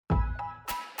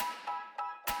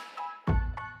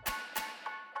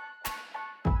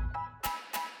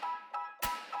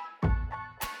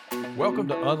Welcome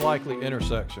to Unlikely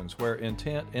Intersections, where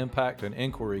intent, impact, and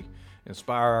inquiry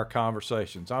inspire our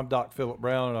conversations. I'm Dr. Philip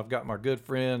Brown, and I've got my good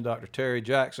friend, Dr. Terry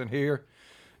Jackson here,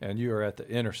 and you are at the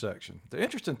intersection. The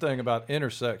interesting thing about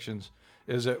intersections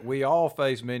is that we all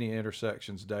face many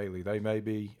intersections daily. They may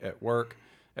be at work,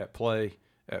 at play,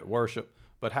 at worship,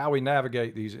 but how we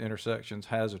navigate these intersections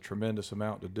has a tremendous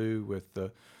amount to do with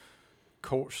the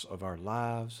course of our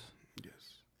lives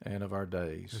and of our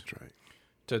days. That's right.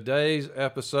 Today's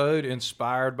episode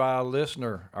inspired by a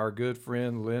listener, our good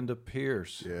friend Linda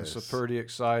Pierce. Yes. It's a pretty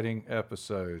exciting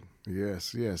episode.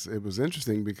 Yes. It was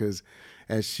interesting because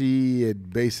as she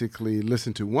had basically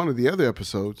listened to one of the other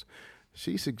episodes,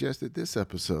 she suggested this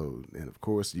episode. And of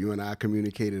course, you and I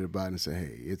communicated about it and said,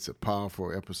 hey, it's a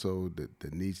powerful episode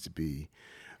that needs to be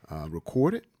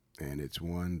recorded. And it's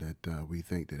one that we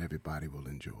think that everybody will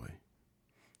enjoy.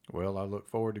 Well, I look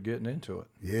forward to getting into it.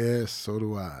 Yes, so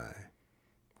do I.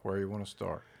 Where you want to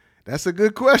start? That's a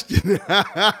good question.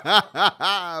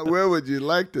 Where would you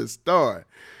like to start?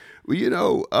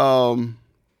 Well,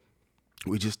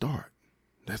 we just start.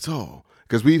 That's all.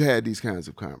 Because we've had these kinds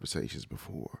of conversations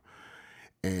before.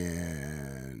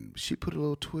 And she put a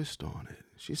little twist on it.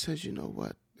 She says, you know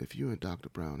what? If you and Dr.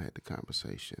 Brown had the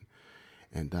conversation,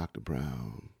 and Dr.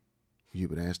 Brown, you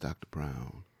would ask Dr.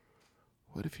 Brown,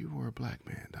 what if you were a black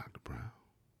man, Dr. Brown?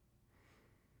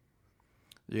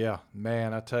 Yeah,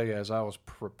 man, I tell you, as I was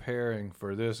preparing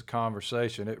for this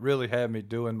conversation, it really had me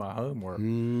doing my homework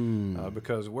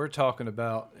because we're talking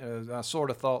about, as I sort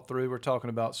of thought through, we're talking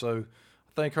about, so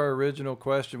I think her original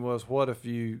question was, what if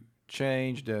you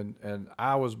changed and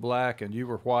I was black and you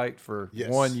were white for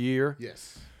 1 year?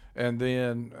 Yes. And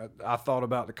then I thought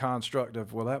about the construct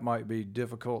of, well, that might be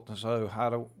difficult. So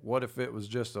what if it was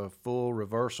just a full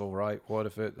reversal, right? What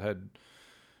if it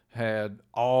had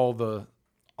all the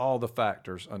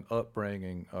factors, an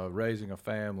upbringing, raising a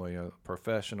family, a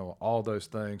professional, all those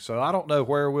things. So I don't know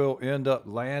where we'll end up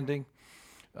landing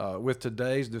with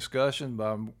today's discussion, but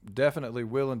I'm definitely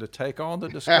willing to take on the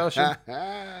discussion.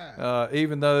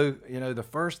 Even though, the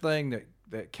first thing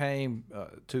that came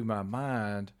to my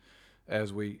mind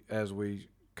as we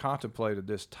contemplated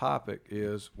this topic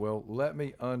is, well, let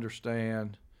me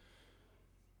understand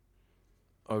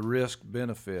a risk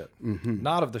benefit,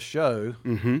 not of the show,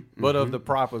 but of the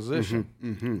proposition,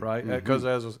 right? Because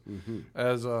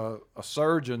as a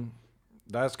surgeon,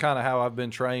 that's kind of how I've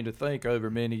been trained to think over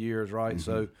many years, right?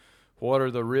 So what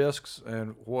are the risks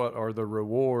and what are the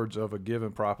rewards of a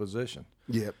given proposition?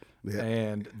 Yep.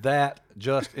 And that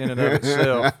just in and of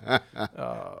itself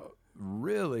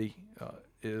really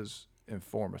is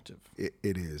informative. It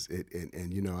is.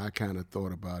 And I kind of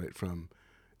thought about it from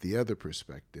the other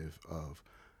perspective of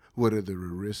what are the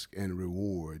risks and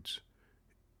rewards,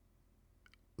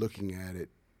 looking at it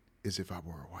as if I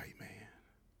were a white man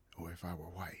or if I were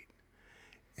white.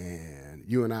 And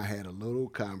you and I had a little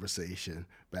conversation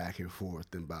back and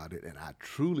forth about it, and I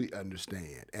truly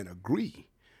understand and agree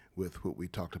with what we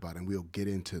talked about, and we'll get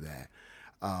into that.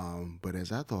 But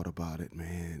as I thought about it,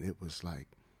 man, it was like,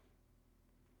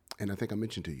 and I think I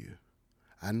mentioned to you,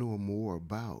 I know more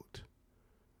about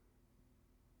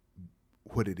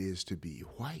what it is to be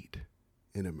white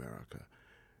in America,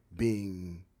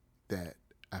 being that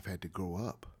I've had to grow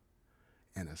up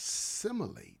and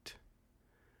assimilate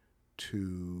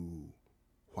to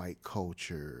white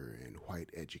culture and white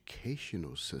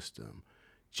educational system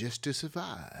just to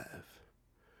survive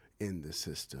in the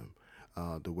system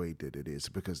the way that it is,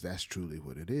 because that's truly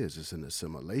what it is. It's an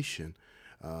assimilation.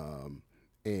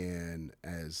 And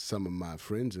as some of my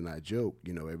friends and I joke,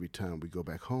 every time we go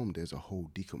back home, there's a whole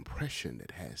decompression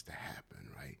that has to happen,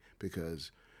 right?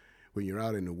 Because when you're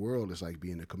out in the world, it's like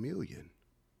being a chameleon.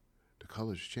 The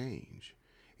colors change,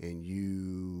 and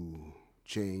you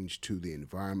change to the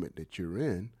environment that you're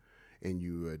in, and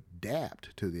you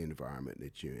adapt to the environment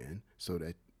that you're in so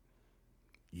that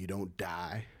you don't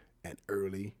die an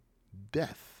early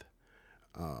death.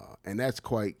 And that's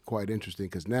quite interesting,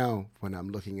 because now when I'm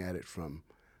looking at it from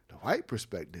the white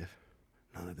perspective,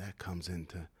 none of that comes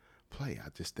into play. I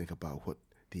just think about what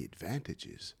the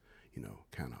advantages,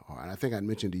 kind of are. And I think I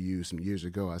mentioned to you some years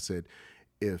ago, I said,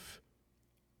 if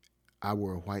I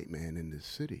were a white man in this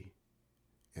city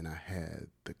and I had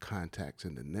the contacts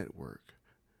and the network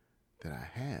that I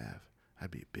have,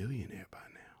 I'd be a billionaire by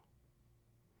now.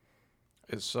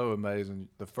 It's so amazing.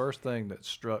 The first thing that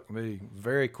struck me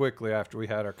very quickly after we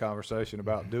had our conversation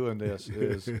about doing this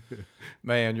is,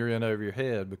 man, you're in over your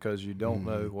head because you don't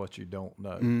know what you don't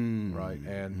know, right?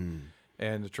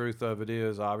 And the truth of it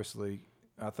is, obviously,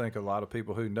 I think a lot of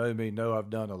people who know me know I've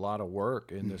done a lot of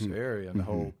work in this area and the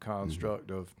whole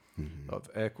construct of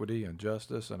equity and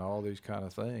justice and all these kind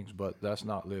of things, but that's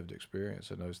not lived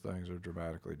experience, and those things are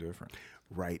dramatically different.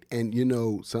 Right. And, you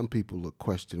know, some people will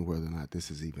question whether or not this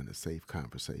is even a safe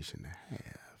conversation to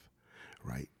have,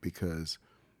 right? Because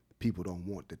people don't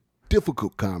want the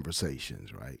difficult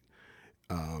conversations, right?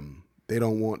 They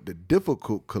don't want the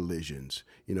difficult collisions.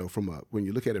 You know, when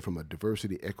you look at it from a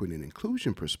diversity, equity, and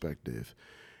inclusion perspective,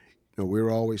 you know, we're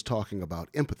always talking about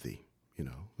empathy. You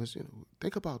know,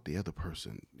 think about the other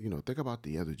person. You know, think about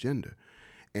the other gender.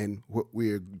 And what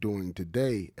we're doing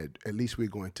today, at least we're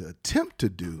going to attempt to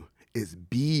do, is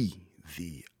be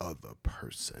the other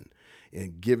person.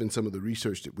 And given some of the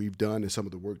research that we've done and some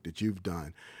of the work that you've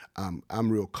done, I'm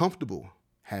real comfortable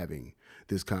having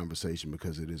this conversation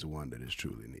because it is one that is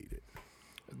truly needed.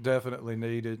 Definitely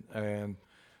needed, and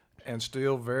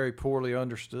still very poorly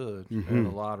understood in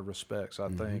a lot of respects, I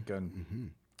think.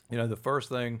 And you know, the first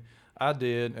thing I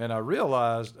did, and I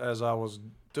realized as I was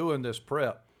doing this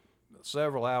prep,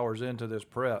 several hours into this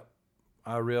prep,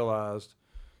 I realized,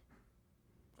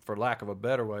 for lack of a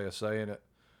better way of saying it,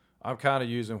 I'm kind of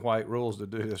using white rules to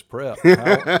do this prep.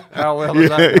 How well is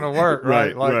that going to work,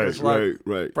 right? It's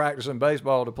like practicing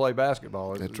baseball to play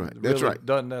basketball. That's right. That's right.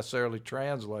 Doesn't necessarily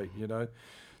translate, you know.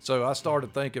 So I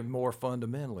started thinking more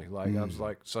fundamentally. Like I was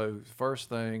like, so first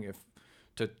thing, if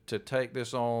to take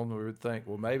this on, we would think,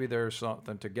 well, maybe there's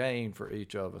something to gain for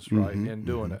each of us, right, in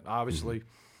doing it. Obviously,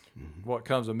 what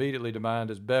comes immediately to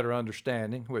mind is better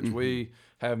understanding, which we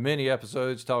have many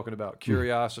episodes talking about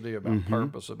curiosity, about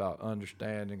purpose, about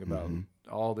understanding, about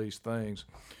all these things.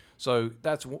 So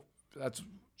that's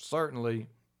certainly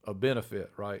a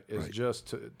benefit, right? Is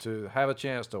just to have a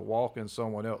chance to walk in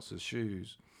someone else's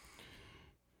shoes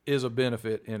is a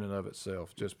benefit in and of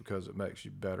itself, just because it makes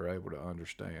you better able to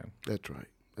understand. That's right.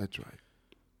 That's right.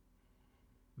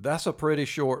 That's a pretty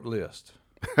short list.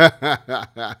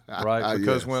 Right?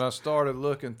 Because when I started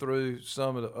looking through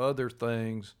some of the other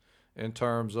things in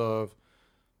terms of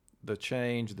the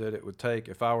change that it would take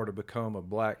if I were to become a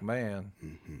black man,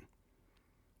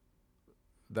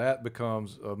 that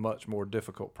becomes a much more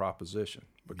difficult proposition,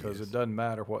 because it doesn't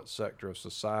matter what sector of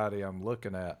society I'm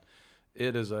looking at.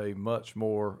 It is a much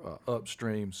more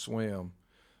upstream swim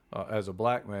as a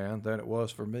black man than it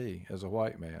was for me as a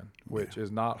white man, which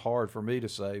is not hard for me to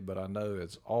say, but I know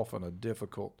it's often a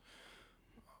difficult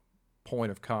point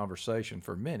of conversation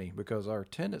for many, because our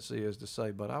tendency is to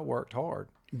say, but I worked hard,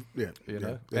 you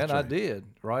know, and I did,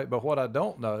 right? But what I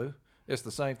don't know, it's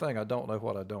the same thing. I don't know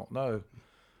what I don't know.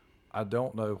 I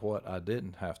don't know what I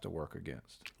didn't have to work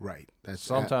against. Right.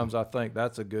 Sometimes I think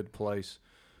that's a good place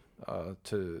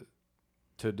to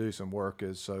do some work,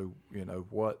 is so, you know,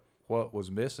 what was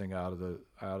missing out of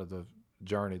the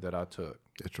journey that I took.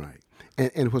 That's right.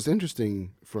 And what's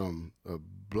interesting from a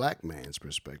black man's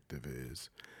perspective is,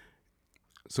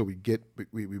 so we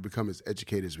become as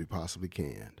educated as we possibly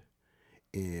can,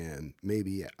 and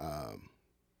maybe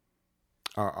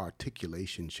our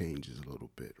articulation changes a little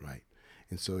bit, right?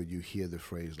 And so you hear the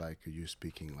phrase like, you're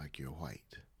speaking like you're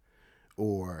white,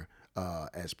 or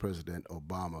as President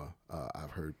Obama,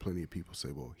 I've heard plenty of people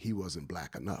say, well, he wasn't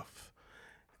black enough.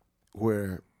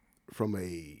 Where from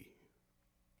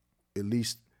at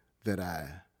least that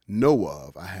I know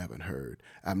of, I haven't heard.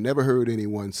 I've never heard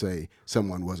anyone say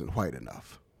someone wasn't white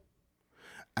enough.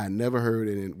 I never heard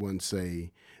anyone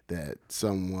say that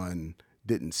someone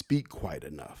didn't speak quite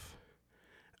enough.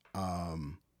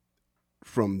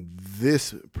 From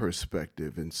this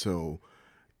perspective, and so,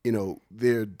 you know,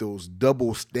 there are those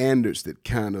double standards that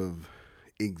kind of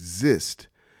exist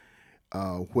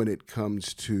when it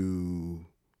comes to,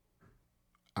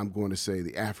 I'm going to say,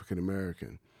 the African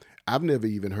American. I've never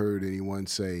even heard anyone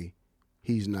say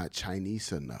he's not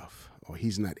Chinese enough, or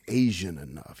he's not Asian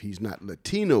enough, he's not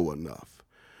Latino enough.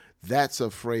 That's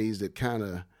a phrase that kind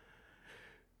of,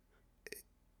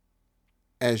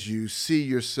 as you see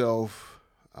yourself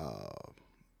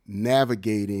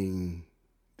navigating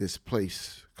this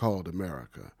place called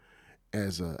America,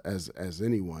 as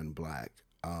anyone black,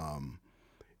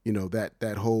 you know,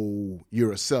 that whole,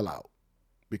 you're a sellout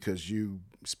because you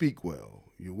speak well,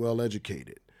 you're well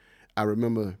educated. I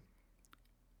remember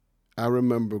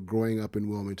growing up in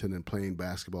Wilmington and playing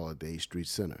basketball at the 8th Street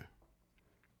Center.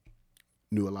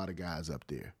 Knew a lot of guys up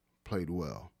there, played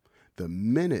well. The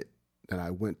minute that I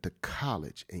went to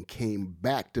college and came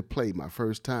back to play my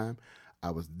first time,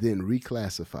 I was then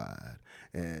reclassified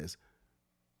as,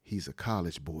 he's a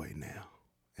college boy now.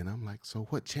 And I'm like, so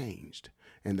what changed?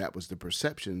 And that was the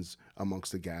perceptions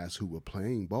amongst the guys who were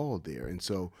playing ball there. And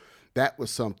so that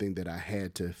was something that I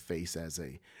had to face as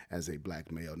a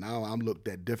black male. Now I'm looked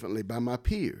at differently by my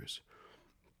peers.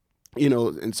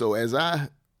 And so as I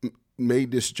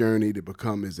made this journey to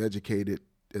become as educated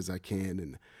as I can,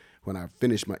 and when I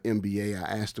finished my MBA, I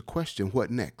asked the question, what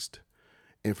next?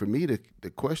 And for me, the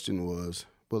question was,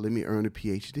 well, let me earn a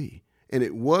PhD. And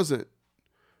it wasn't,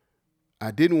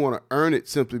 I didn't want to earn it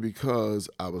simply because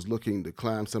I was looking to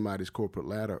climb somebody's corporate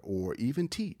ladder or even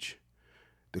teach.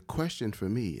 The question for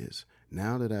me is,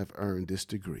 now that I've earned this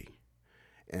degree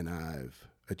and I've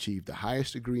achieved the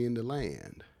highest degree in the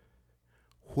land,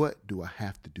 what do I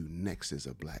have to do next as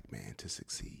a black man to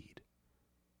succeed?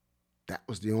 That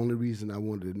was the only reason I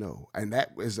wanted to know. And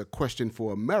that is a question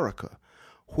for America.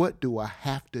 What do I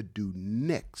have to do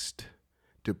next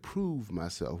to prove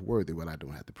myself worthy? Well, I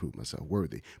don't have to prove myself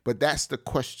worthy, but that's the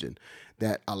question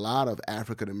that a lot of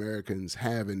African Americans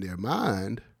have in their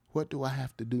mind. What do I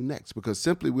have to do next? Because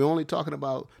simply we're only talking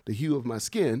about the hue of my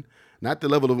skin, not the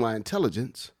level of my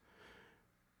intelligence,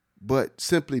 but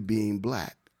simply being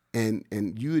black. And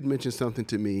you had mentioned something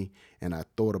to me, and I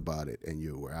thought about it, and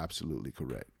you were absolutely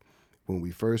correct. When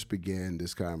we first began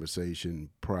this conversation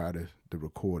prior to the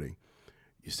recording,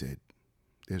 you said,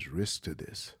 there's risk to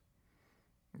this.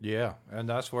 Yeah, and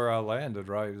that's where I landed,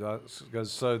 right?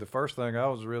 Because so the first thing I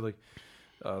was really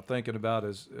thinking about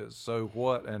is so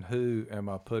what and who am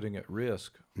I putting at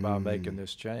risk by making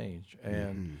this change?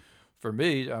 And for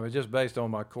me, I mean, just based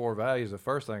on my core values, the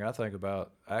first thing I think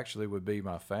about actually would be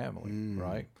my family,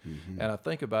 right? And I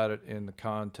think about it in the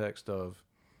context of,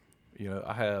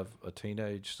 I have a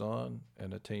teenage son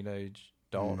and a teenage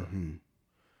daughter.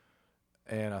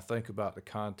 And I think about the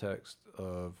context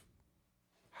of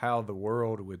how the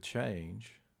world would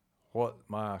change, what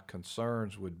my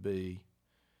concerns would be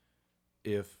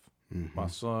if my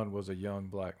son was a young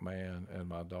black man and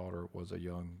my daughter was a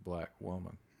young black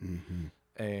woman.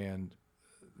 And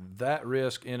that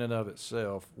risk in and of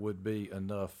itself would be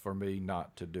enough for me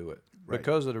not to do it. Right.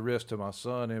 Because of the risk to my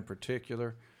son in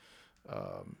particular,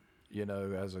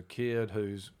 as a kid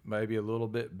who's maybe a little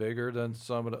bit bigger than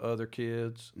some of the other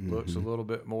kids, looks a little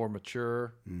bit more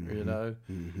mature,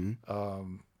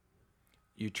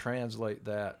 you translate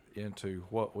that into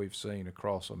what we've seen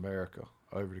across America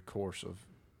over the course of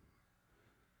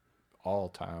all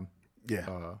time.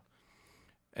 Yeah.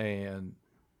 And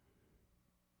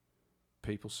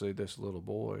people see this little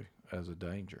boy as a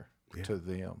danger to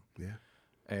them. Yeah.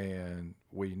 And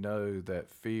we know that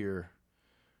fear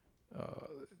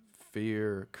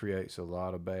creates a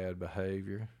lot of bad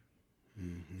behavior.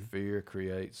 Fear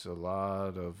creates a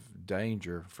lot of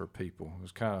danger for people.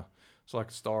 It's like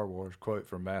a Star Wars quote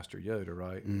from Master Yoda,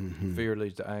 right? Fear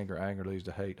leads to anger, anger leads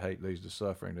to hate, hate leads to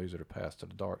suffering. These are the paths to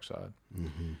the dark side.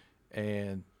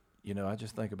 And, I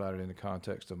just think about it in the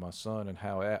context of my son and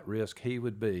how at risk he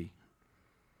would be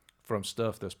from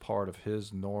stuff that's part of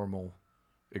his normal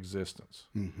existence.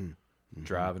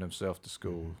 Driving himself to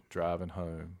school, driving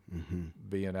home,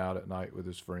 being out at night with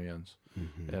his friends,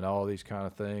 and all these kind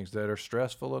of things that are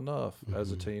stressful enough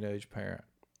as a teenage parent.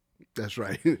 That's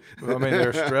right. I mean,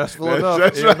 they're stressful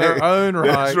enough in their own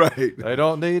right. That's right. They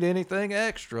don't need anything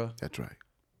extra. That's right.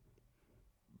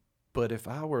 But if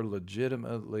I were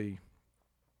legitimately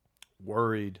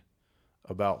worried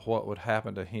about what would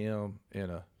happen to him in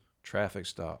a traffic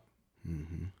stop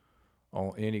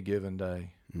on any given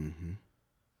day,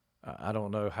 I don't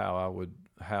know how I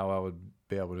would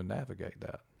be able to navigate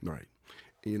that. Right.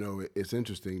 It's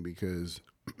interesting because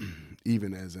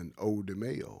even as an older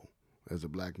male, as a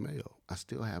black male, I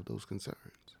still have those concerns.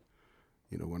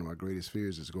 One of my greatest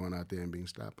fears is going out there and being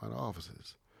stopped by the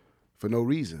officers for no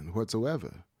reason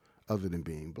whatsoever other than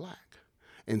being black.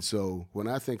 And so when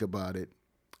I think about it,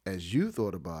 as you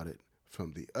thought about it,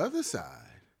 from the other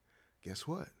side, guess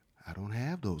what? I don't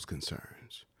have those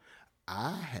concerns.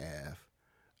 I have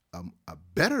a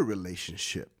better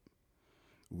relationship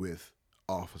with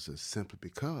officers simply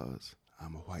because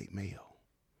I'm a white male.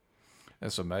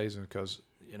 It's amazing because,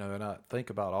 and I think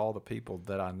about all the people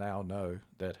that I now know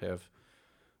that have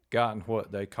gotten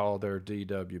what they call their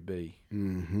DWB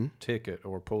ticket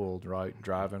or pulled, right?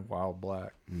 Driving while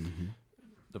black.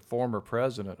 The former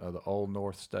president of the Old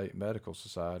North State Medical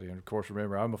Society, and of course,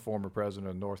 remember, I'm a former president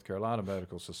of North Carolina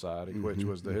Medical Society, which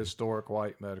was the historic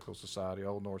white medical society.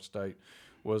 Old North State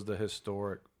was the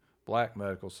historic black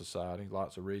medical society.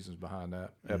 Lots of reasons behind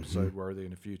that, episode worthy in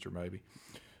the future maybe.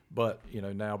 But,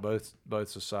 now both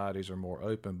societies are more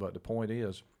open. But the point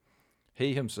is,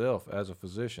 he himself, as a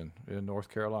physician in North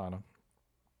Carolina,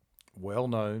 well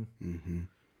known,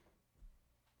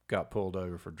 got pulled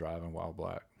over for driving while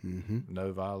black.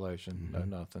 No violation, no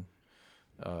nothing.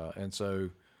 And so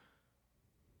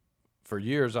for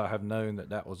years I have known that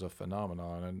that was a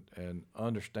phenomenon, and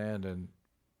understanding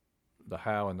the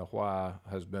how and the why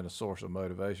has been a source of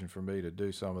motivation for me to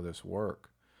do some of this work.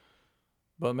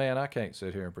 But man, I can't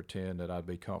sit here and pretend that I'd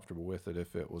be comfortable with it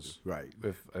if it was Right.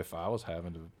 if I was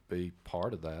having to be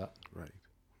part of that. Right.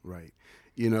 Right.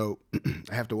 You know,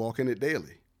 I have to walk in it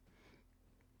daily,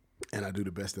 and I do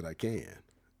the best that I can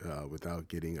without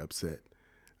getting upset.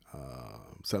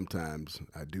 Sometimes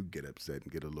I do get upset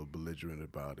and get a little belligerent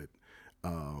about it.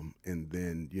 And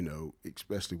then, you know,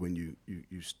 especially when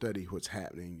you study what's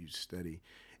happening, you study,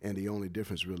 and the only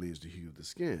difference really is the hue of the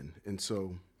skin. And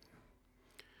so,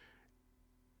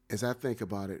 as I think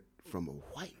about it from a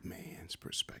white man's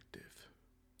perspective,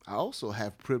 I also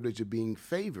have privilege of being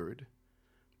favored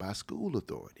by school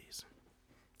authorities.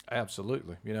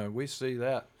 Absolutely. You know, we see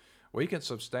that. We can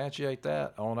substantiate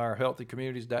that on our Healthy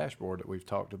Communities dashboard that we've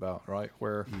talked about, right?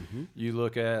 Where you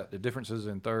look at the differences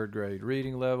in third grade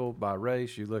reading level by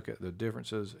race. You look at the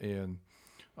differences in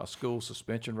a school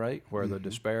suspension rate, where the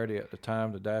disparity at the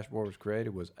time the dashboard was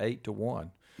created was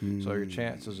 8-1. So your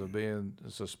chances of being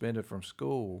suspended from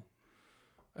school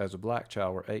as a black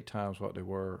child were 8 times what they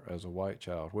were as a white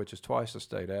child, which is twice the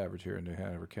state average here in New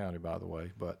Hanover County, by the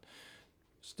way. But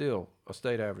still, a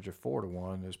state average of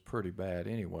 4-1 is pretty bad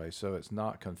anyway. So it's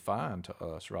not confined to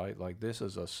us, right? Like, this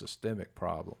is a systemic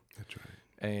problem. That's right.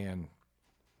 And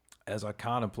as I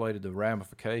contemplated the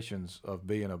ramifications of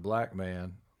being a black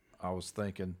man, I was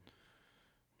thinking,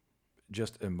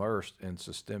 just immersed in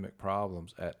systemic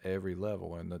problems at every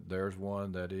level. And there's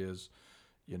one that is,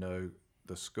 you know,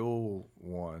 the school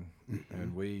one.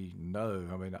 And we know,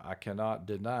 I mean, I cannot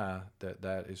deny that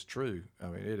that is true. I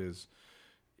mean, it is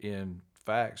in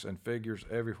facts and figures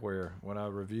everywhere. When I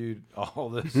reviewed all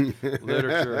this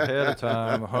literature ahead of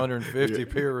time, 150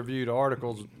 peer-reviewed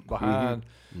articles behind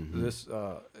this,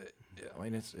 I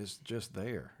mean, it's just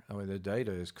there. I mean, the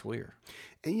data is clear.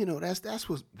 And you know, that's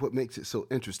what makes it so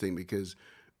interesting, because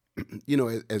you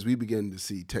know, as we begin to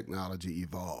see technology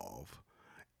evolve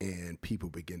and people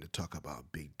begin to talk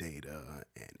about big data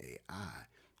and AI,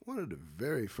 one of the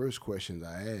very first questions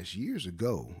I asked years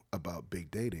ago about big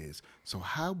data is, so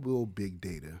how will big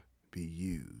data be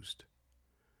used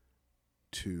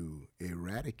to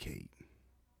eradicate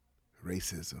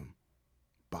racism,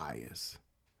 bias,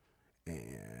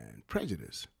 and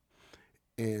prejudice?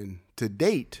 And to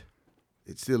date,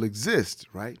 it still exists,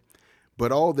 right?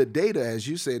 But all the data, as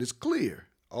you said, is clear.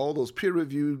 All those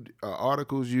peer-reviewed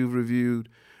articles you've reviewed,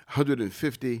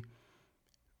 150,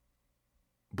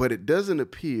 but it doesn't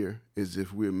appear as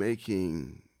if we're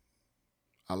making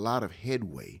a lot of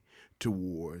headway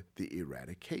toward the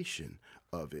eradication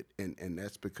of it. And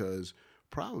that's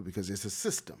probably because it's a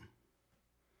system,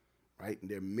 right?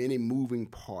 And there are many moving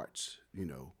parts, you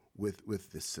know,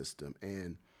 with this system.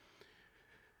 And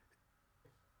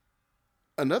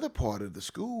another part of the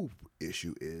school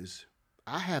issue is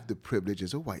I have the privilege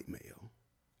as a white male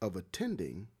of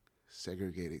attending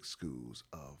segregated schools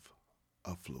of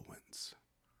affluence.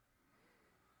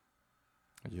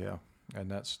 Yeah, and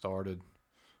that started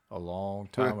a long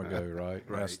time ago, right?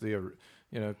 Right. That's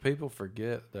you know, people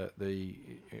forget that the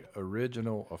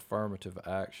original affirmative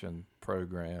action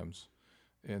programs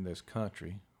in this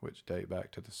country, which date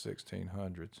back to the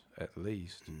 1600s at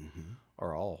least,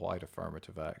 are all white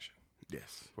affirmative action.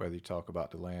 Yes. Whether you talk about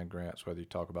the land grants, whether you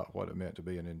talk about what it meant to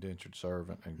be an indentured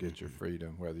servant and get your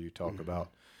freedom, whether you talk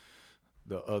about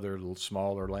the other little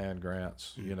smaller land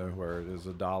grants, you know, where it is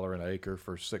 $1 an acre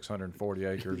for 640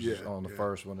 acres on the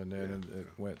first one, and then it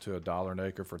went to $1 an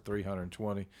acre for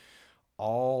 320.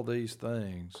 All these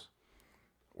things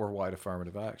were white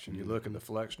affirmative action. You look at the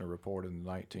Flexner Report in the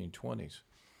 1920s,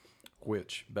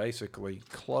 which basically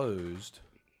closed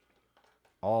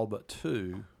all but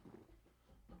 2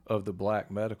 of the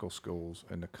black medical schools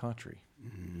in the country.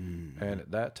 And at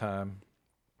that time,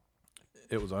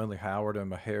 it was only Howard and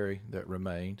Meharry that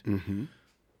remained,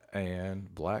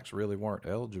 and blacks really weren't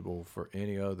eligible for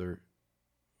any other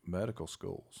medical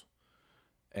schools.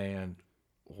 And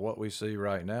what we see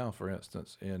right now, for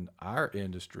instance, in our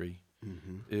industry,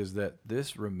 is that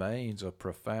this remains a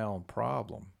profound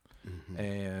problem.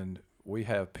 And we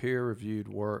have peer-reviewed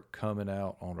work coming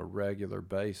out on a regular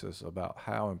basis about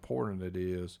how important it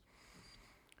is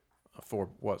for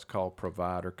what's called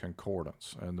provider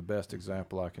concordance. And the best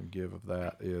example I can give of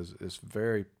that is it's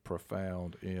very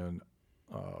profound in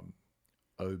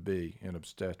OB, in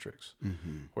obstetrics,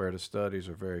 where the studies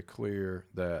are very clear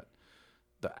that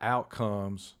the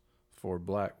outcomes for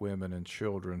black women and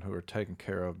children who are taken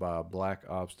care of by a black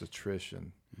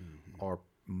obstetrician are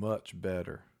much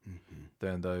better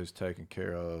than those taken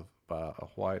care of by a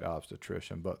white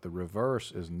obstetrician, but the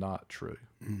reverse is not true.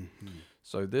 Mm-hmm.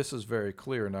 So this is very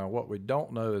clear. Now, what we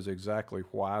don't know is exactly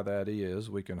why that is.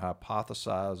 We can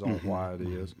hypothesize on why it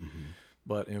is,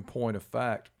 but in point of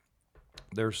fact,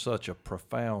 there's such a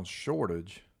profound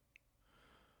shortage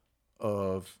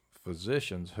of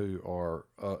physicians who are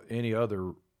any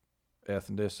other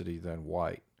ethnicity than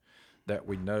white, that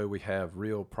we know we have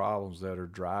real problems that are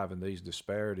driving these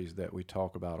disparities that we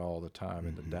talk about all the time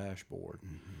in the dashboard.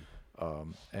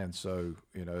 And so,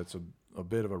 it's a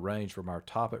bit of a range from our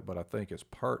topic, but I think it's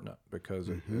pertinent because,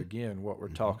 again, what we're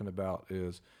talking about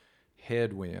is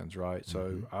headwinds, right?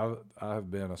 So I've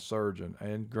been a surgeon,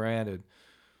 and granted,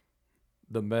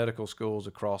 the medical schools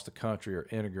across the country are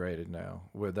integrated now,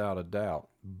 without a doubt.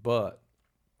 But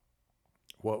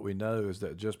what we know is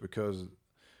that just because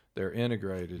they're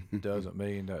integrated doesn't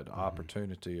mean that the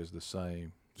opportunity is the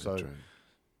same. So That's right.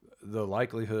 the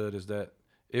likelihood is that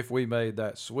if we made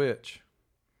that switch,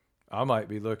 I might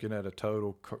be looking at a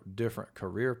total different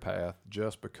career path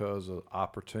just because of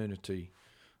opportunity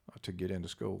to get into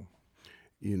school.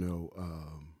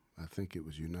 I think it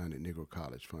was United Negro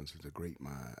College Funds is a great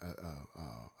mind.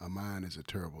 A mind is a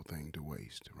terrible thing to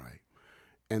waste, right?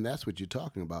 And that's what you're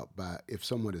talking about by if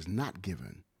someone is not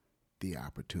given the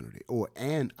opportunity or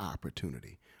an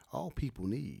opportunity. All people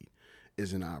need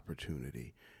is an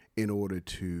opportunity in order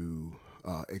to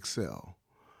excel.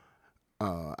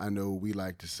 I know we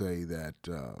like to say that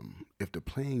if the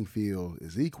playing field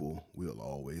is equal, we'll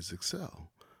always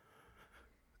excel.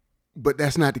 But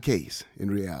that's not the case in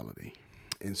reality.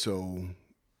 And so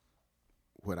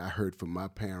what I heard from my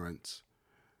parents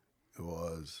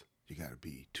was you got to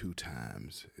be 2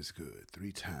 times as good,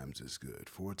 3 times as good,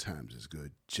 4 times as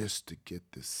good just to get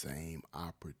the same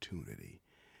opportunity.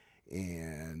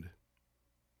 And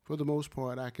for the most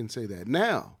part, I can say that.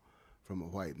 Now, from a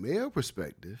white male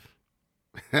perspective,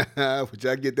 which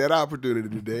I get that opportunity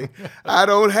today, I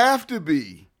don't have to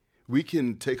be. We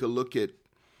can take a look at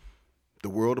the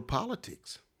world of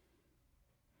politics.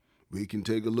 We can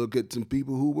take a look at some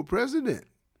people who were president,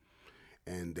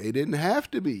 and they didn't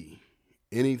have to be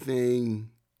anything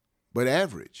but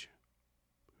average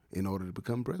in order to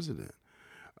become president.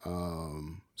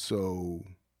 So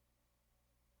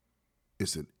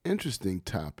it's an interesting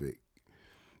topic.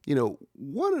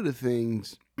 One of the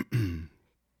things,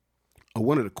 or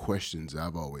one of the questions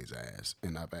I've always asked,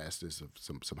 and I've asked this of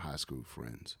some high school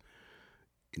friends,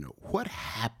 what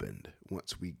happened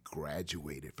once we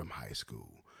graduated from high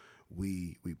school?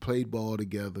 We played ball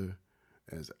together,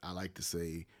 as I like to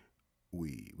say,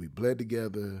 we bled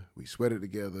together, we sweated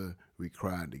together, we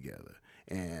cried together.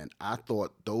 And I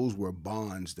thought those were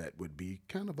bonds that would be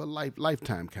kind of a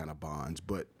lifetime kind of bonds.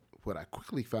 But what I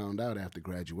quickly found out after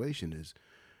graduation is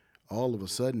all of a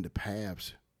sudden the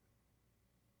paths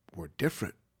were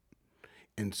different.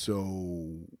 And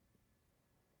so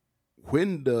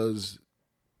when does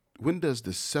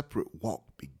the separate walk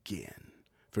begin?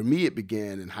 For me, it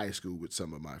began in high school with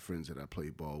some of my friends that I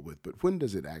played ball with. But when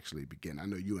does it actually begin? I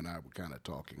know you and I were kind of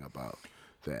talking about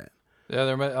that. Yeah,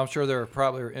 I'm sure there are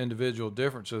probably individual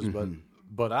differences,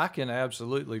 but I can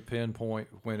absolutely pinpoint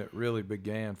when it really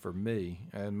began for me.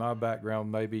 And my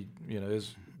background maybe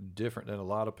is different than a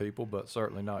lot of people, but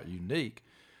certainly not unique.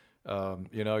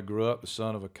 I grew up the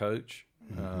son of a coach,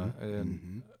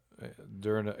 and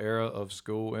during the era of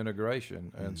school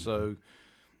integration, and so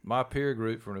my peer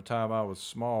group from the time I was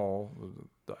small,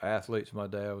 the athletes my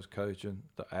dad was coaching,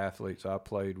 the athletes I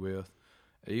played with,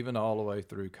 even all the way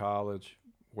through college,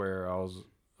 where I was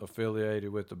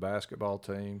affiliated with the basketball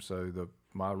team. So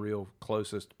my real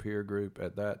closest peer group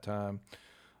at that time,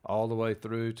 all the way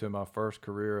through to my first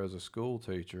career as a school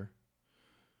teacher,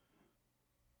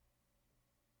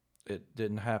 it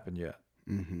didn't happen yet.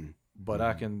 But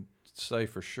I can say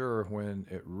for sure when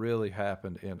it really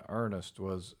happened in earnest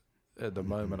was at the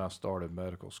moment I started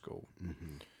medical school.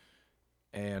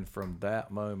 And from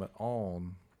that moment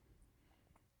on,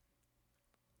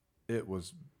 it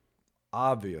was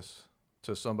obvious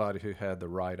to somebody who had the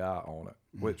right eye on it,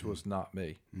 which was not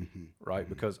me, right?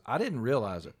 Because I didn't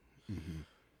realize it.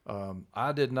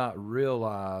 I did not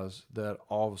realize that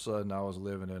all of a sudden I was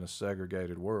living in a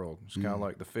segregated world. It's kind of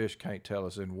like the fish can't tell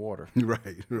us in water.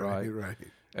 Right.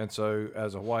 And so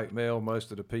as a white male, most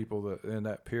of the people that in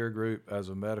that peer group, as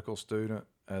a medical student,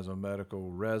 as a medical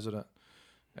resident,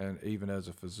 and even as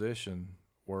a physician,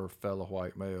 were fellow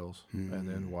white males and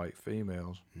then white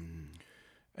females.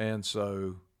 And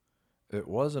so it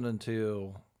wasn't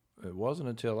until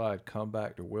I had come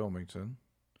back to Wilmington,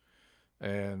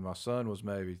 and my son was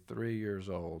maybe 3 years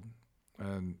old,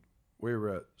 and we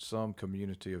were at some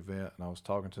community event, and I was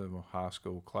talking to my high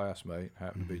school classmate,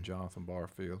 happened to be Jonathan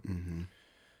Barfield. Mm-hmm.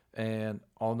 And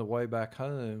on the way back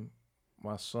home,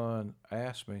 my son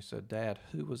asked me, he said, "Dad,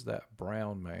 who was that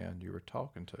brown man you were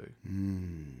talking to?"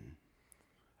 Mm.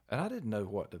 And I didn't know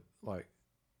what to, like,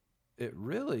 it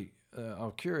really,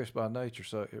 I'm curious by nature,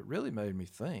 so it really made me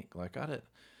think. Like, I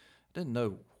didn't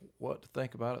know what to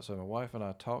think about it, so my wife and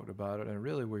I talked about it, and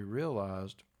really we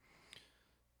realized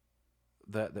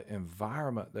that the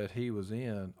environment that he was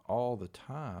in all the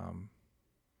time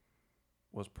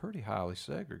was pretty highly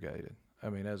segregated. I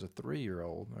mean, as a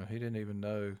 3-year-old, he didn't even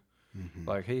know, Mm-hmm.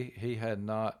 like he had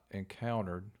not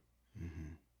encountered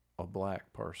Mm-hmm. a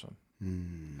black person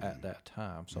Mm-hmm. at that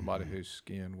time, somebody whose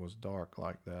skin was dark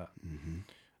like that. Mm-hmm.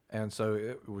 And so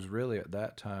it was really at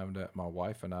that time that my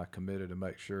wife and I committed to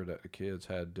make sure that the kids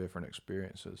had different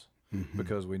experiences, Mm-hmm.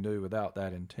 because we knew without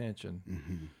that intention,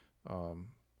 Mm-hmm.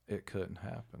 it couldn't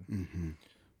happen. Mm-hmm.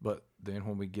 But then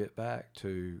when we get back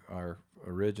to our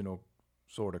original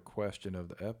sort of question of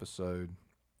the episode,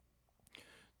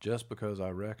 just because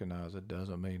I recognize it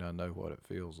doesn't mean I know what it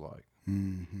feels like,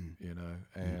 Mm-hmm. you know?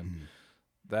 And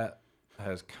that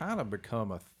has kind of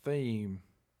become a theme,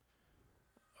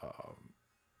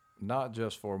 not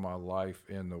just for my life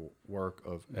in the work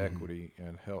of equity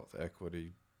and health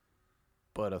equity,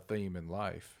 but a theme in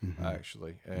life,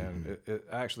 actually. And it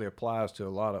actually applies to a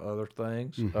lot of other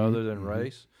things other than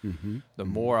race. Mm-hmm. The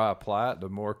more I apply it, the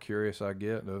more curious I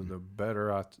get, the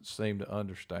better I seem to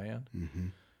understand. Mm-hmm.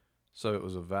 So it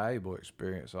was a valuable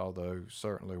experience, although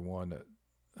certainly one that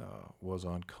was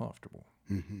uncomfortable.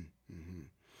 Mm-hmm. Mm-hmm.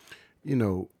 You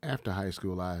know, after high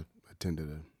school, I attended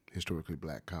a historically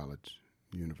black college,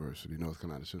 university, North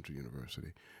Carolina Central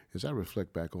University. As I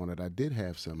reflect back on it, I did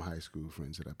have some high school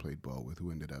friends that I played ball with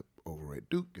who ended up over at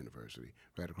Duke University,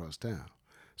 right across town.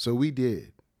 So we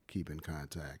did keep in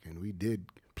contact, and we did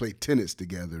play tennis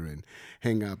together and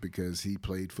hang out because he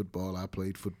played football, I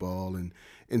played football,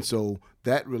 and so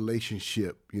that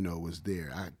relationship, you know, was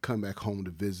there. I come back home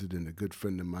to visit, and a good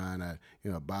friend of mine, I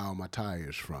buy all my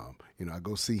tires from. I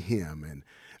go see him,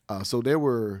 and so there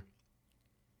were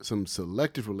some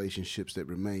selective relationships that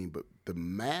remain, but the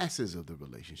masses of the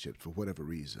relationships, for whatever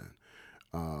reason,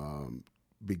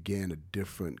 began a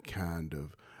different kind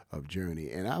of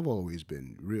journey. And I've always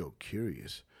been real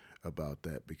curious about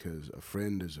that, because a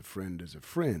friend is a friend is a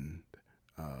friend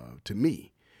to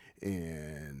me,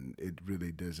 and it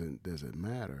really doesn't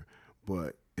matter.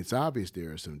 But it's obvious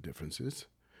there are some differences,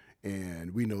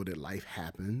 and we know that life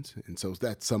happens, and so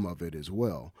that's some of it as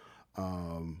well.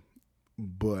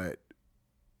 But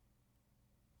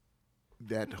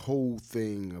that whole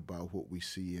thing about what we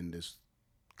see in this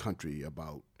country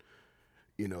about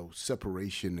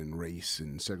separation and race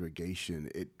and segregation,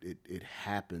 it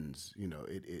happens.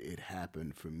 It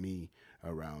happened for me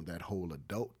around that whole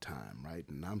adult time, right?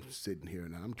 And I'm sitting here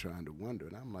and I'm trying to wonder,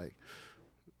 and I'm like,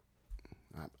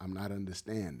 I'm not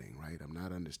understanding, right? I'm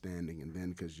not understanding. And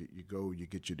then because you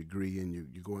get your degree, and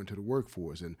you go into the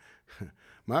workforce. And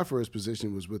my first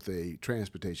position was with a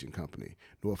transportation company,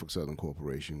 Norfolk Southern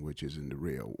Corporation, which is in the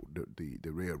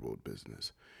railroad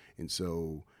business. And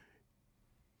so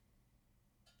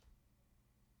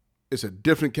it's a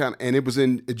different kind, and it was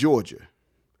in Georgia.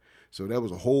 So that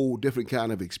was a whole different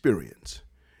kind of experience.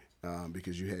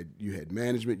 Because you had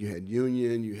management, you had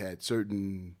union, you had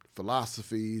certain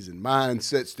philosophies and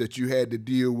mindsets that you had to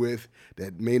deal with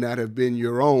that may not have been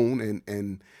your own,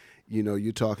 and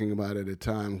you're talking about at a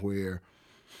time where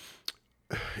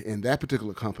in that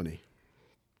particular company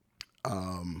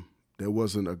there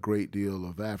wasn't a great deal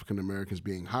of African Americans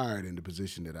being hired in the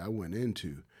position that I went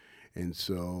into, and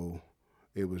so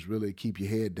it was really keep your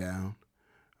head down,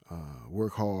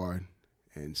 work hard,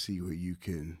 and see where you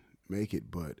can make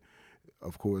it. But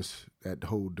of course, that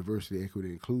whole diversity, equity,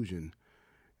 inclusion,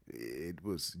 it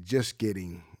was just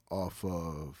getting off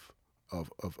of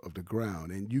the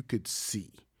ground, and you could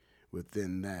see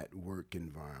within that work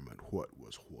environment what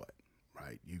was what,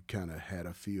 right? You kind of had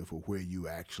a feel for where you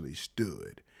actually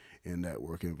stood in that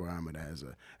work environment as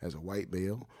a white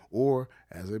male or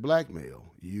as a black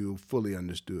male. You fully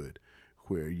understood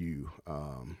where you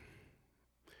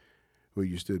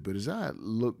stood. But as I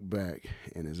look back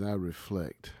and as I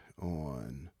reflect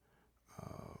on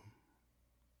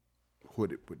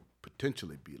what it would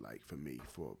potentially be like for me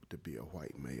to be a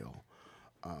white male,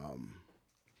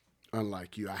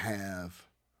 unlike you, I have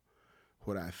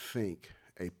what I think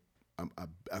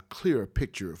a clearer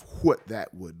picture of what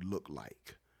that would look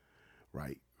like,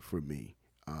 right, for me.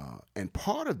 And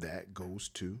part of that goes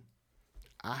to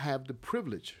I have the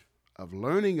privilege of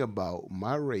learning about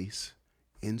my race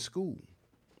in school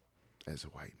as a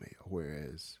white male,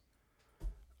 whereas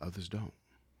Others don't.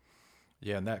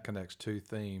 Yeah, and that connects two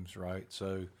themes, right?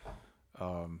 So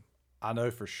I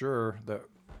know for sure that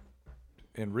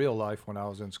in real life, when I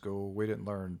was in school, we didn't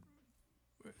learn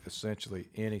essentially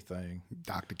anything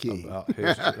Dr. King. about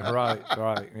history. Right.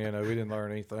 We didn't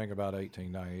learn anything about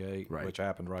 1898, Right. which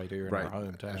happened right here in Right. our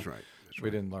hometown. That's right. We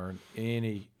didn't learn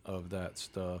any of that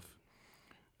stuff.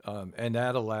 And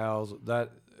that allows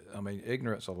that,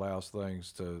 ignorance allows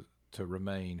things to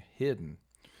remain hidden.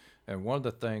 And one of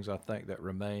the things I think that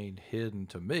remained hidden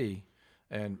to me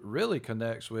and really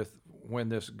connects with when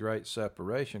this great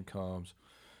separation comes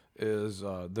is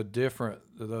the different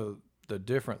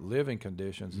living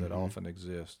conditions that often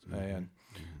exist. And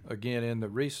again, in the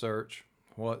research,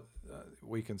 what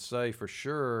we can say for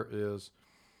sure is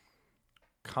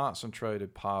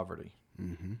concentrated poverty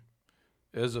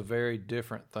is a very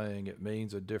different thing. It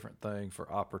means a different thing for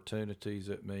opportunities.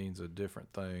 It means a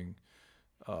different thing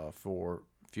for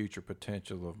future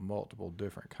potential of multiple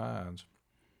different kinds.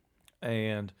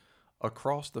 And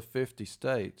across the 50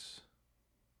 states,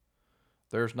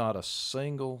 there's not a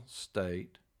single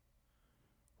state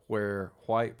where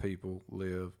white people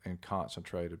live in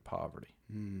concentrated poverty.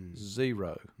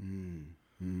 Zero.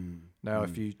 Now,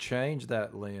 if you change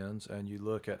that lens and you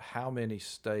look at how many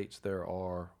states there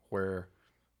are where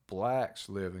blacks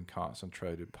live in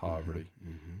concentrated poverty,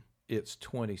 it's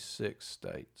 26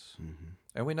 states.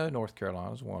 And we know North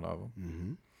Carolina is one of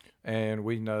them. And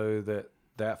we know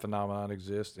that phenomenon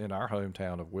exists in our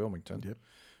hometown of Wilmington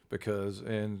because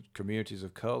in communities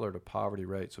of color, the poverty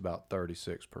rate's about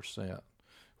 36%,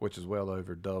 which is well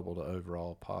over double the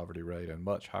overall poverty rate and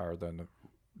much higher than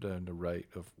the rate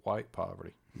of white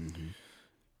poverty.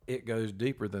 It goes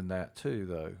deeper than that too,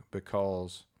 though,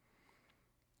 because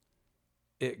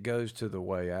it goes to the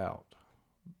way out.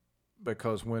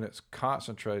 Because when it's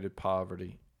concentrated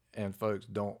poverty and folks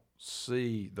don't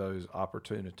see those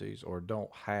opportunities or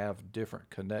don't have different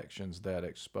connections that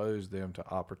expose them to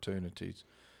opportunities,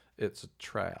 it's a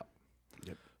trap.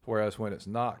 Whereas when it's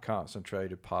not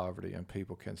concentrated poverty and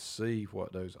people can see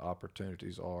what those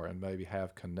opportunities are and maybe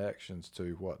have connections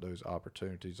to what those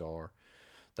opportunities are,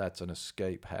 that's an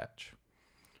escape hatch.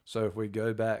 So if we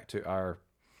go back to our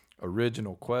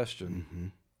original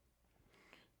question,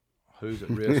 who's at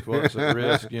risk, what's at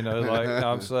risk, like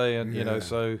I'm saying,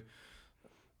 so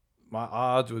my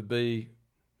odds would be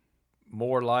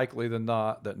more likely than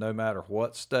not that no matter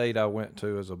what state I went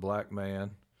to as a black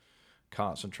man,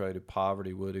 concentrated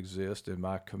poverty would exist in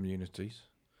my communities.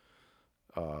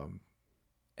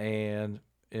 And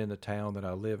in the town that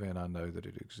I live in, I know that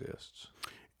it exists.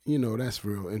 That's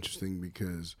real interesting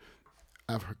because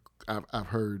I've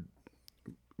heard,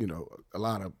 a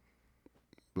lot of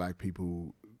black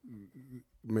people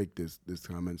make this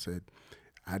comment, said,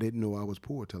 I didn't know I was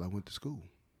poor till I went to school.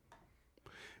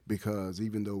 Because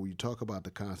even though you talk about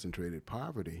the concentrated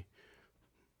poverty,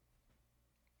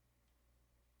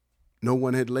 no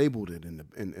one had labeled it in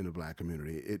the black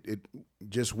community. It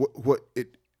just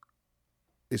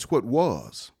it's what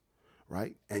was,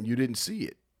 right? And you didn't see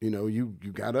it. You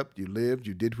got up, you lived,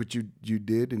 you did what you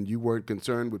did, and you weren't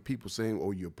concerned with people saying,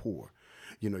 "Oh, you're poor."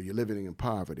 You're living in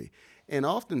poverty. And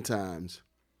oftentimes,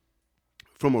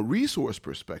 from a resource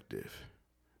perspective,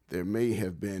 there may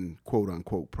have been quote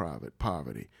unquote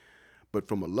poverty, but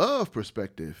from a love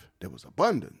perspective, there was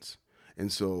abundance.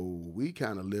 And so we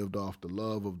kind of lived off the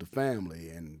love of the family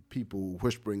and people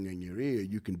whispering in your ear,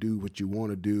 you can do what you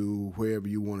want to do, wherever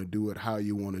you want to do it, how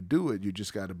you want to do it. You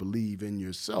just got to believe in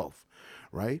yourself,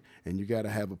 right? And you got to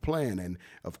have a plan. And,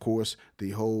 of course,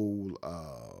 the whole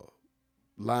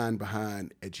line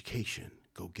behind education,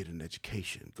 go get an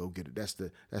education, go get it. That's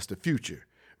the future,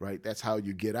 right? That's how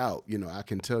you get out. I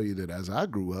can tell you that as I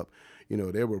grew up,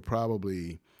 there were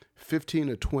probably 15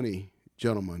 or 20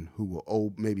 gentlemen who were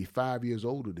old, maybe 5 years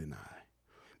older than I.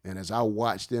 And as I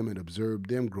watched them and observed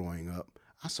them growing up,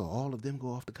 I saw all of them go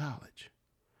off to college.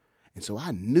 And so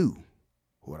I knew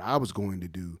what I was going to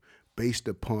do based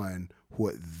upon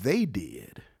what they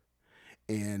did.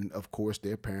 And of course,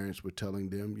 their parents were telling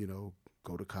them,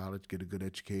 go to college, get a good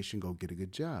education, go get a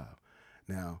good job.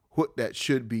 Now, what that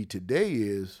should be today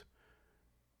is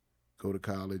go to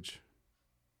college,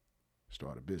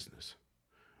 start a business,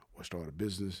 or start a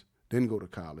business, then go to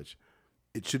college.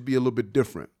 It should be a little bit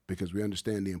different because we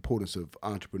understand the importance of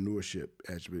entrepreneurship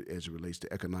as it relates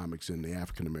to economics in the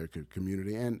African American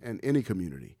community and any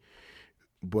community.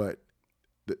 But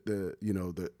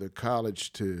the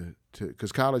college to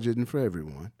because college isn't for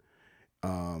everyone.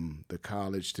 The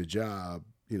college to job,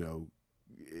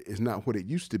 is not what it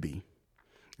used to be.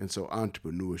 And so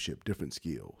entrepreneurship, different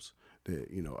skills that,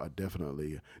 are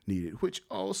definitely needed, which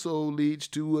also leads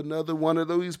to another one of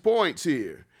these points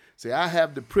here. See, I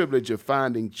have the privilege of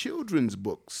finding children's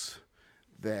books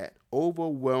that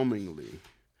overwhelmingly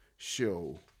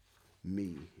show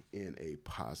me in a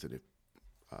positive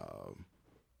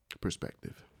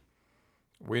perspective.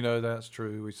 We know that's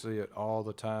true. We see it all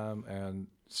the time, and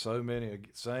so many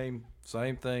same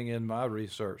thing in my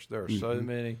research. There are so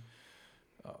many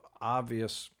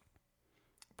obvious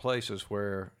places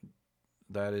where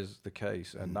that is the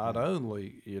case, and not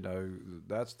only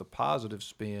that's the positive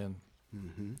spin.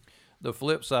 The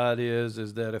flip side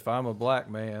is that if I'm a black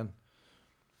man,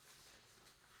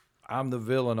 I'm the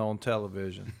villain on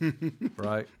television,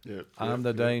 right? I'm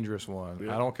the dangerous one.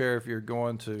 I don't care if you're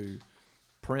going to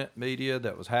print media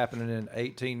that was happening in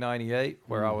 1898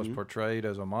 where I was portrayed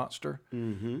as a monster,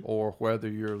 or whether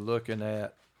you're looking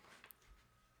at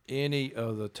any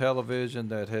of the television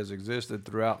that has existed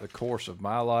throughout the course of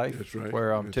my life,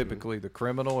 where I'm typically the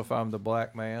criminal if I'm the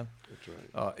black man,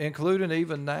 including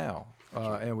even now.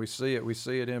 And we see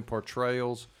it in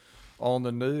portrayals on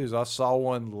the news. I saw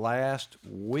one last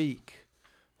week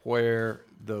where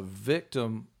the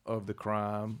victim of the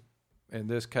crime, in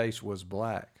this case, was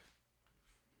black.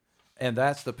 And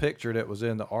that's the picture that was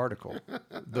in the article,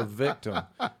 the victim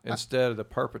instead of the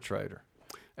perpetrator.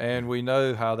 And we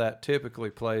know how that typically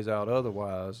plays out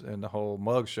otherwise in the whole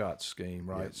mugshot scheme,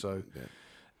 right? Yeah, so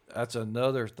that's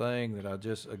another thing that I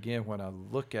just, again, when I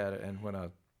look at it and when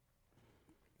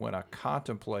I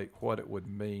contemplate what it would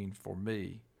mean for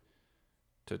me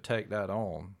to take that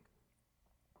on,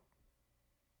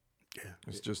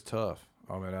 it's just tough.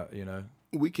 I mean,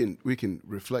 we can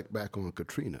reflect back on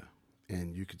Katrina,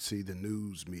 and you could see the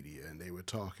news media, and they were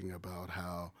talking about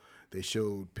how they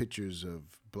showed pictures of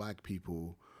black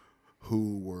people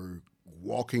who were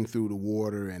walking through the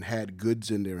water and had goods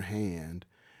in their hand,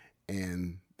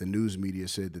 and the news media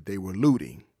said that they were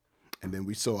looting. And then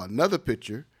we saw another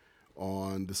picture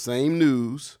on the same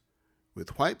news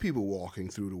with white people walking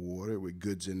through the water with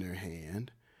goods in their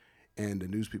hand, and the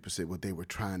news people said, well, they were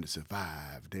trying to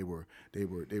survive. They were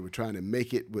trying to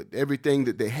make it with everything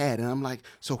that they had. And I'm like,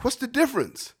 so what's the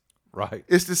difference? Right.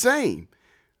 It's the same.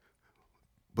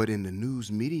 But in the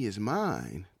news media's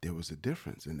mind, there was a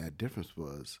difference, and that difference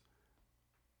was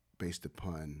based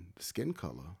upon the skin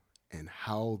color and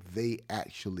how they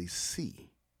actually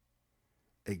see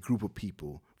a group of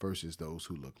people versus those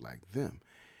who look like them.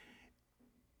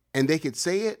 And they could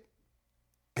say it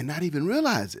and not even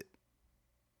realize it.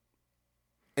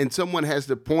 And someone has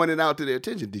to point it out to their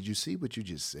attention. Did you see what you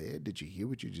just said? Did you hear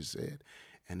what you just said?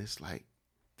 And it's like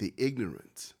the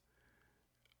ignorance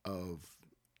of,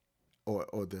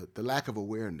 or the lack of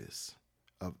awareness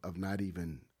of not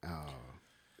even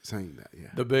saying that. Yeah.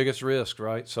 The biggest risk,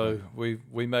 right? So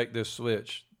we make this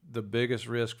switch. The biggest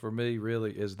risk for me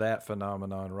really is that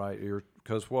phenomenon, right?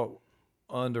 Because what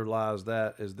underlies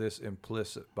that is this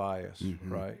implicit bias,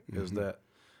 right? Is that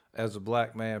as a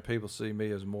black man, people see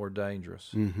me as more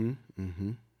dangerous.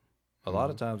 A lot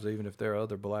of times, even if there are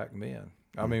other black men.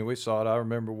 I mean, we saw it. I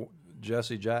remember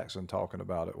Jesse Jackson talking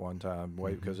about it one time,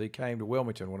 because he came to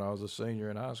Wilmington when I was a senior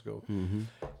in high school,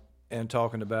 and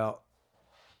talking about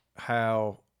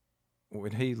how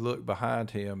when he looked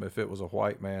behind him, if it was a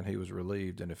white man, he was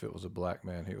relieved, and if it was a black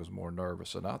man, he was more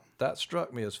nervous. And that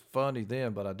struck me as funny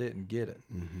then, but I didn't get it.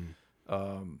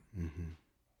 I'm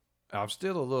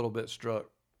still a little bit struck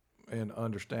in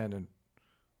understanding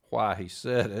why he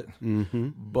said it,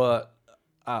 but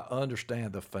I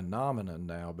understand the phenomenon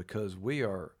now because we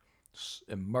are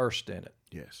immersed in it.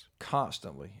 Yes.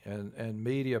 Constantly, and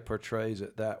media portrays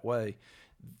it that way.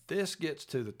 This gets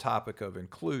to the topic of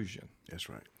inclusion. That's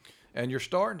right. And you're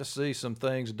starting to see some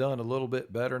things done a little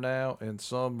bit better now in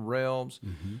some realms.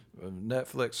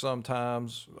 Netflix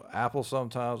sometimes, Apple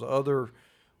sometimes,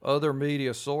 other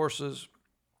media sources,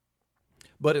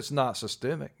 but it's not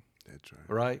systemic. That's right.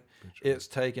 Right? That's right. It's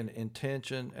taken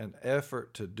intention and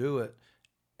effort to do it,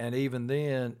 and even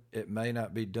then, it may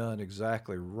not be done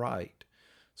exactly right.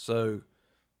 So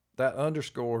that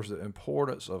underscores the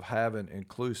importance of having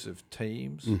inclusive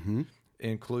teams,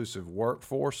 inclusive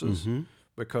workforces,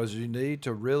 because you need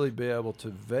to really be able to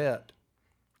vet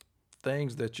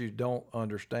things that you don't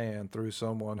understand through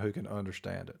someone who can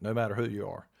understand it, no matter who you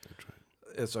are. That's right.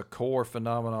 It's a core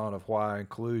phenomenon of why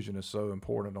inclusion is so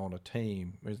important on a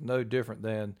team. It's no different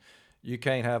than you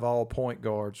can't have all point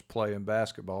guards playing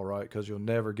basketball, right? Because you'll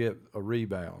never get a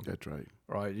rebound. That's right.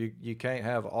 Right. You can't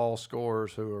have all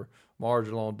scorers who are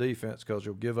marginal on defense because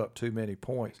you'll give up too many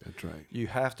points. That's right. You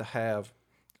have to have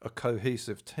a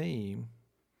cohesive team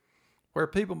where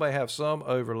people may have some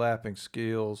overlapping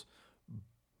skills,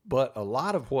 but a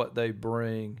lot of what they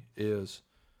bring is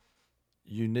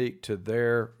unique to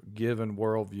their given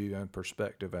worldview and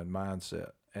perspective and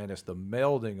mindset. And it's the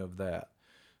melding of that,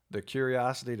 the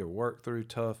curiosity to work through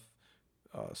tough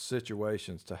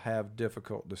situations, to have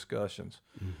difficult discussions,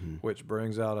 which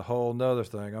brings out a whole nother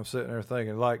thing. I'm sitting there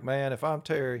thinking, like, man, if I'm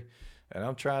Terry and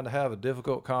I'm trying to have a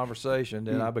difficult conversation,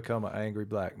 then I become an angry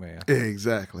black man.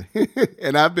 Exactly.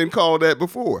 And I've been called that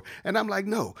before. And I'm like,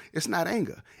 no, it's not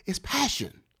anger. It's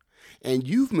passion. And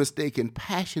you've mistaken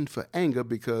passion for anger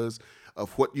because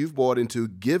of what you've bought into,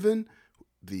 given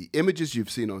the images you've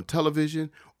seen on television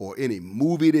or any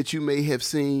movie that you may have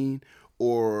seen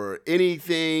or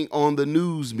anything on the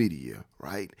news media,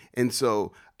 right? And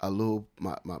so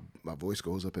my voice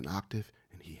goes up an octave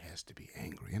and he has to be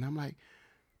angry. And I'm like,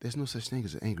 there's no such thing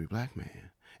as an angry black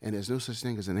man. And there's no such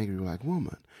thing as an angry black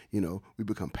woman. You know, we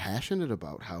become passionate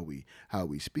about how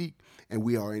we speak, and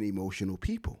we are an emotional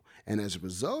people. And as a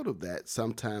result of that,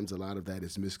 sometimes a lot of that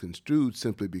is misconstrued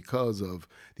simply because of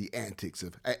the antics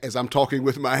of, as I'm talking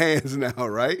with my hands now,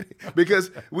 right? Because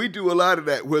we do a lot of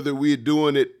that, whether we're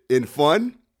doing it in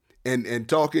fun and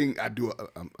talking.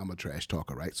 I'm a trash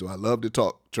talker, right? So I love to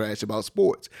talk trash about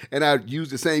sports, and I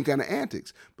use the same kind of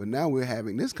antics. But now we're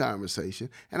having this conversation,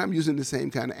 and I'm using the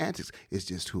same kind of antics. It's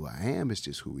just who I am. It's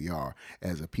just who we are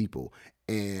as a people.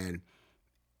 And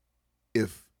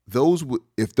if those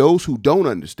who don't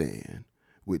understand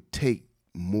would take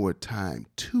more time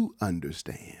to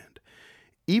understand,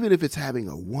 even if it's having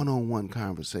a one-on-one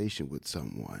conversation with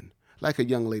someone, like a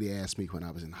young lady asked me when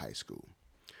I was in high school.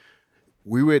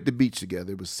 We were at the beach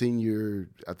together. It was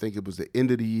I think it was the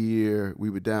end of the year. We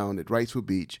were down at Wrightsville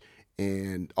Beach,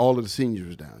 and all of the seniors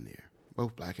was down there,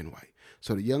 both black and white.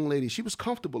 So the young lady, she was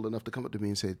comfortable enough to come up to me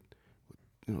and said,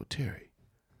 you know, Terry,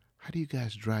 how do you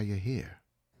guys dry your hair?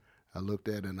 I looked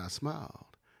at her and I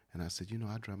smiled. And I said, you know,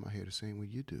 I dry my hair the same way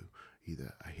you do,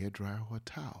 either a hair dryer or a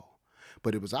towel.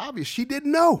 But it was obvious she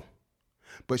didn't know.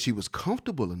 But she was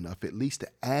comfortable enough at least to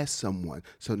ask someone,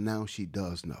 so now she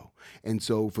does know. And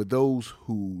so for those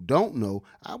who don't know,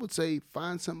 I would say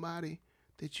find somebody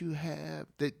that you have,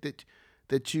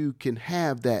 that you can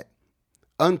have that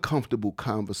uncomfortable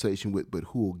conversation with, but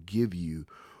who will give you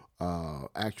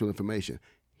actual information.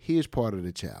 Here's part of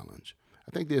the challenge.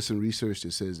 I think there's some research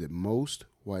that says that most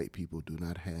white people do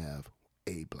not have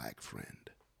a black friend.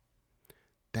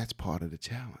 That's part of the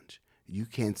challenge. You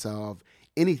can't solve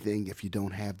anything if you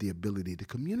don't have the ability to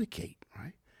communicate,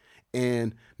 right?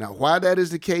 And now why that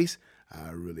is the case, I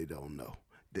really don't know.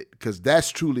 Because that's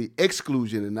truly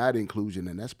exclusion and not inclusion,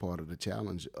 and that's part of the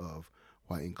challenge of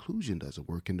why inclusion doesn't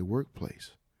work in the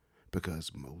workplace.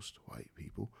 Because most white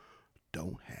people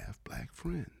don't have black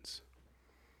friends.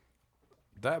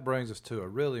 That brings us to a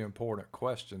really important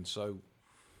question. So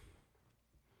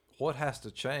what has to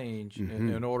change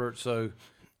in order, so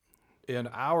in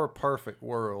our perfect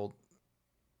world,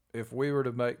 if we were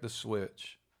to make the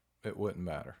switch, it wouldn't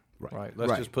matter, right?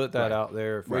 Let's just put that out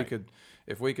there.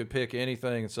 If we could pick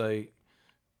anything and say,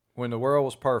 when the world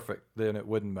was perfect, then it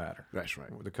wouldn't matter. That's right.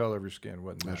 The color of your skin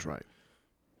wouldn't matter. That's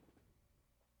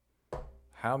right.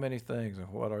 How many things and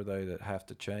what are they that have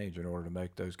to change in order to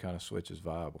make those kind of switches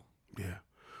viable? Yeah,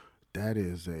 that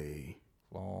is a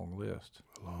long list.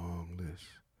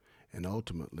 And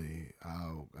ultimately,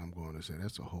 I'm going to say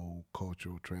that's a whole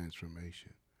cultural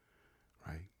transformation,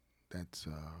 right? That's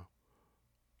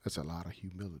a lot of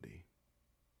humility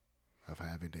of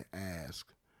having to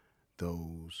ask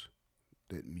those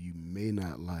that you may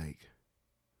not like,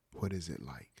 what is it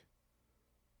like?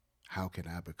 How can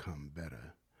I become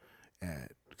better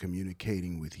at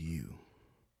communicating with you?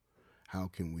 How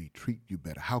can we treat you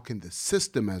better? How can the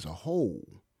system as a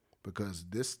whole, because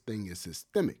this thing is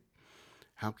systemic,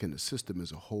 how can the system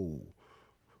as a whole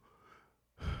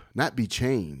not be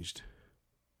changed,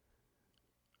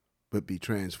 but be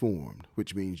transformed,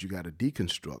 which means you got to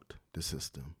deconstruct the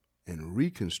system and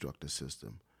reconstruct the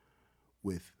system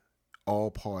with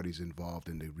all parties involved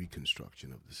in the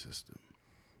reconstruction of the system.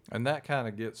 And that kind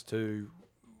of gets to,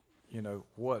 you know,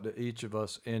 what each of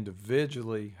us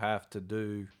individually have to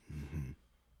do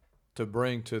to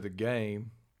bring to the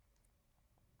game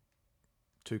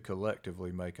to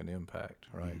collectively make an impact,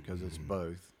 right? Because it's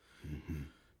both.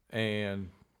 And,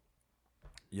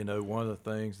 you know, one of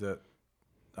the things that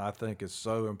I think is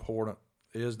so important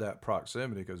is that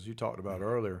proximity, because you talked about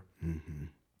earlier,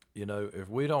 you know, if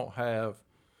we don't have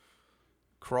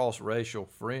cross-racial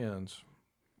friends,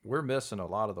 we're missing a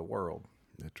lot of the world.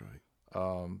 That's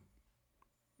right.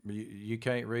 You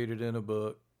can't read it in a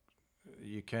book.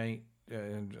 You can't,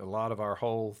 and a lot of our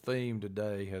whole theme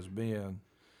today has been,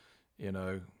 you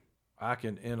know, I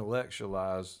can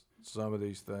intellectualize some of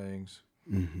these things.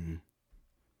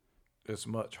 It's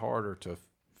much harder to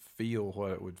feel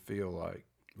what it would feel like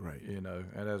Right. You know,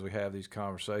 and as we have these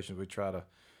conversations, we try to,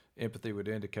 empathy would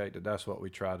indicate that that's what we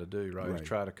try to do, right? Right. Is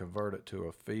try to convert it to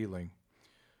a feeling.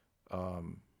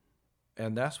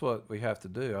 And that's what we have to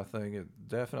do. I think it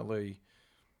definitely,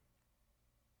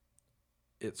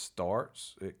 it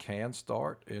can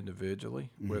start individually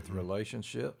with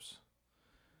relationships,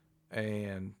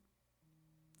 and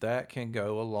that can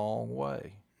go a long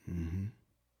way. Mm-hmm.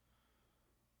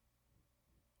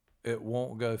 It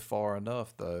won't go far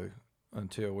enough, though,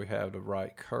 until we have the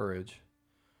right courage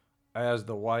as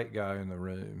the white guy in the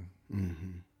room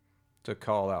to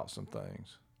call out some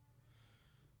things,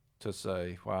 to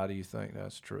say, why do you think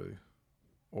that's true?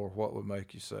 Or what would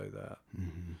make you say that?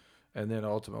 Mm-hmm. And then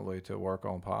ultimately to work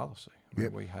on policy. I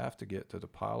mean, we have to get to the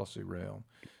policy realm,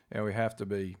 and we have to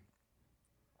be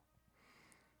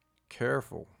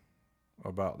careful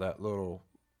about that little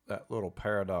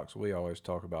paradox we always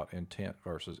talk about, intent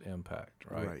versus impact,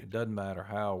 right? It doesn't matter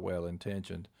how well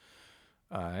intentioned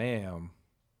I am,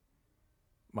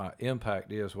 my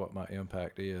impact is what my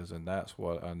impact is, and that's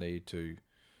what I need to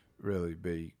really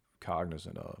be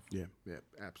cognizant of. Yeah,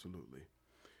 absolutely.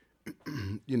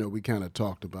 You know, we kind of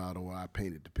talked about, or I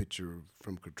painted the picture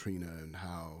from Katrina and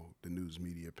how the news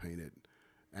media painted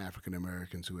African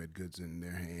Americans who had goods in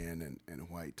their hand and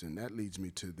whites. And that leads me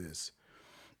to this.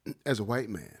 As a white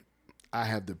man, I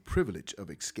have the privilege of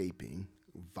escaping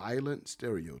violent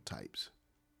stereotypes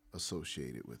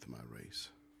associated with my race.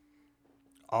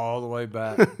 All the way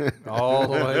back,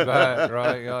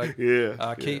 right? Like,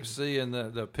 I keep seeing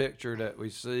the picture that we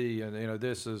see, and, you know,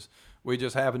 we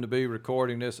just happen to be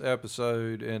recording this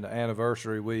episode in the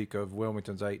anniversary week of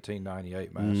Wilmington's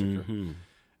 1898 massacre.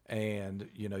 And,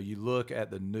 you know, you look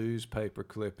at the newspaper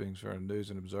clippings from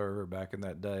News and Observer back in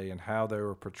that day and how they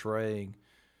were portraying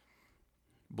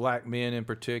black men in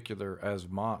particular as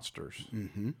monsters,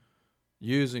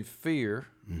 using fear.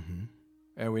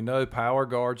 And we know power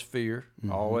guards fear,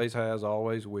 always has,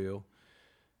 always will,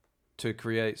 to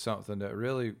create something that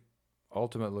really,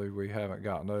 ultimately, we haven't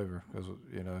gotten over, because,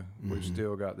 you know, we've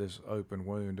still got this open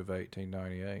wound of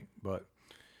 1898. But,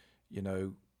 you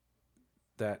know,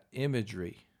 that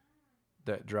imagery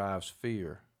that drives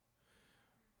fear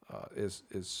is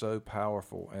so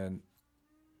powerful. And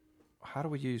how do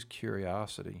we use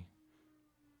curiosity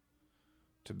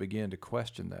to begin to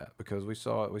question that? Because we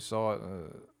saw it.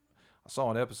 I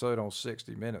saw an episode on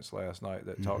 60 Minutes last night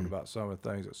that talked about some of the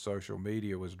things that social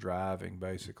media was driving,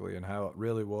 basically, and how it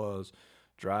really was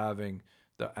driving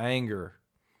the anger.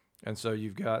 And so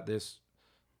you've got this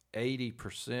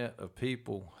 80% of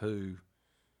people who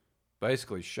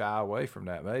basically shy away from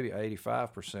that, maybe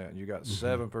 85%. You got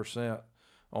 7%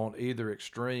 on either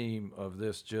extreme of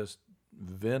this just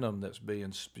venom that's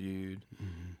being spewed.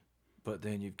 But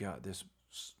then you've got this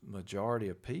majority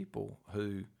of people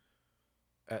who,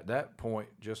 at that point,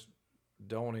 just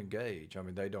don't engage. I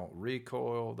mean, they don't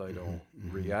recoil, they don't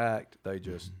react, they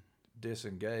just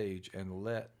disengage and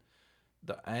let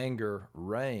the anger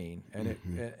reign. And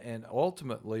and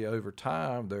ultimately, over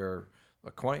time, their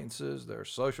acquaintances, their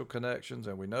social connections,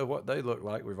 and we know what they look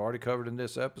like. We've already covered in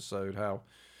this episode how,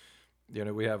 you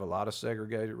know, we have a lot of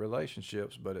segregated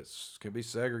relationships, but it can be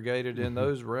segregated in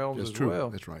those realms as well.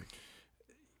 That's right.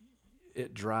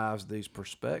 It drives these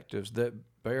perspectives that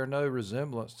bear no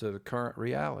resemblance to the current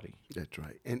reality. That's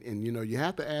right. And you know, you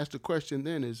have to ask the question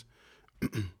then is,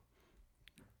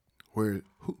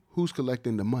 who's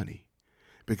collecting the money?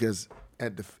 Because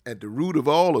at the root of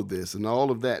all of this and all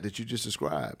of that you just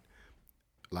described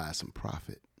lies some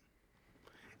profit.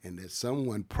 And there's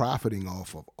someone profiting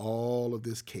off of all of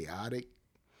this chaotic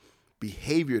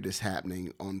behavior that's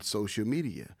happening on social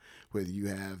media, whether you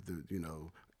have the, you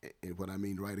know, and what I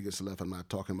mean right against the left, I'm not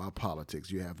talking about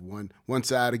politics. You have one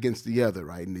side against the other,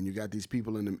 right? And then you got these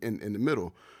people in the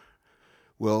middle.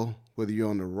 Well, whether you're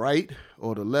on the right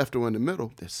or the left or in the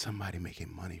middle, there's somebody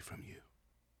making money from you.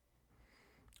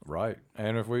 Right.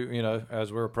 And if we, you know,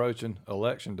 as we're approaching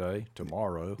election day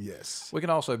tomorrow, yes, we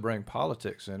can also bring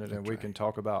politics in it. That's and we right. can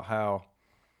talk about how,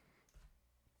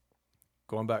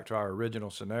 going back to our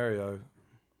original scenario,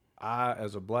 I,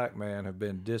 as a black man, have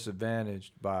been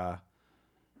disadvantaged by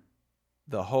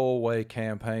the whole way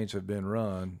campaigns have been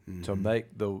run to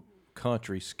make the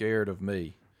country scared of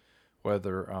me,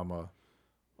 whether I'm a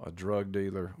drug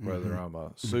dealer, whether I'm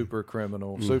a super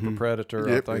criminal, super predator,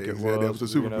 Yep, I think it exactly. That was a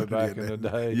super you know, back predator, in the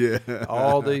day. Yeah.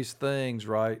 All these things,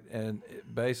 right? And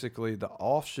basically the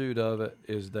offshoot of it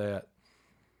is that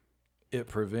it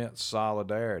prevents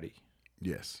solidarity.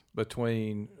 Yes.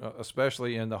 Between,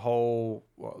 especially in the whole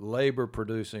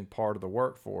labor-producing part of the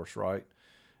workforce, right?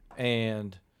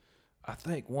 And I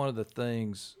think one of the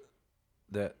things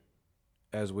that,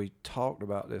 as we talked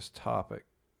about this topic,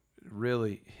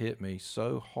 really hit me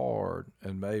so hard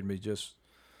and made me just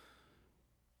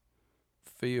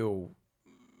feel,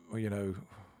 you know,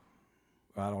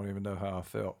 I don't even know how I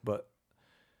felt, but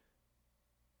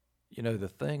you know, the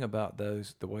thing about the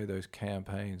way those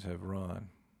campaigns have run,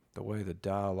 the way the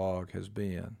dialogue has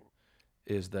been,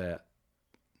 is that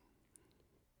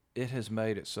it has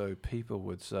made it so people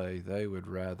would say they would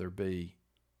rather be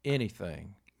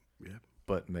anything Yeah.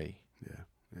 but me. Yeah.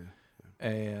 Yeah.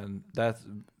 And that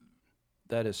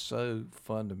is so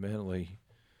fundamentally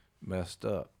messed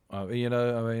up. You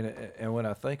know, I mean, and when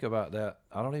I think about that,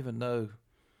 I don't even know.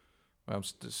 I'm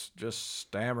just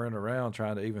stammering around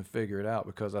trying to even figure it out,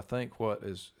 because I think what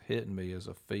is hitting me is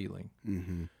a feeling.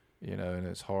 Mm-hmm. You know, and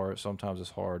it's hard. Sometimes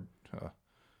it's hard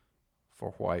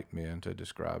for white men to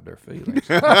describe their feelings.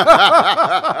 Yep.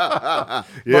 But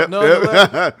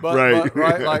nonetheless, Yep. but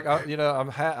right, like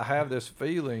I have this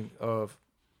feeling of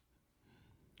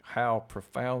how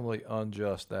profoundly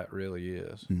unjust that really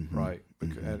is, Mm-hmm. right?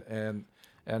 Mm-hmm.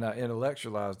 And I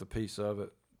intellectualize the piece of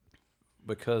it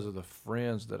because of the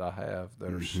friends that I have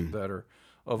that Mm-hmm. are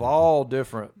of all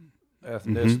different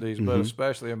ethnicities, Mm-hmm. but Mm-hmm.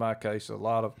 especially in my case, a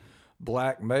lot of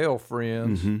black male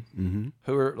friends Mm-hmm. Mm-hmm.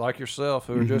 who are like yourself,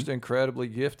 who are Mm-hmm. just incredibly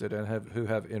gifted and who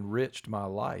have enriched my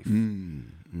life.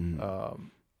 Mm-hmm.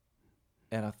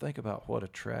 And I think about what a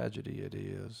tragedy it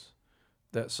is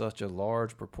that such a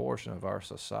large proportion of our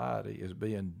society is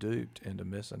being duped into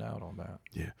missing out on that.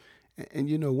 Yeah. And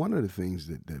you know, one of the things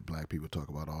that black people talk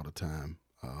about all the time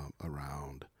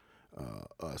around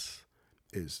us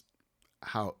is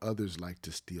how others like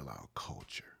to steal our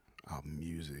culture, our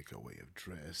music, our way of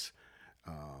dress,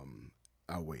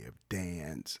 our way of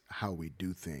dance, how we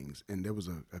do things. And there was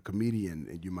a comedian,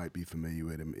 and you might be familiar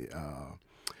with him,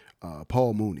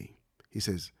 Paul Mooney. He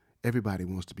says, everybody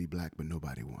wants to be black, but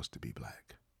nobody wants to be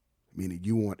black. Meaning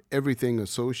you want everything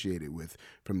associated with,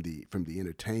 from the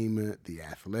entertainment, the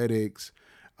athletics,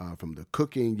 from the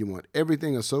cooking. You want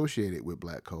everything associated with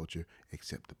black culture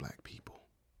except the black people.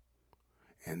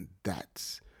 And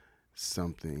that's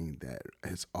something that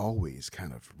has always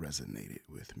kind of resonated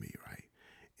with me, right?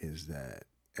 Is that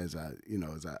as I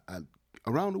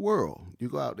around the world, you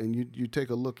go out and you take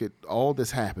a look at all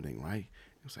that's happening, right?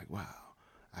 It's like, wow,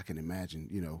 I can imagine,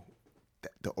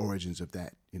 the origins of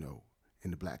that, in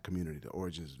the black community, the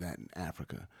origins of that in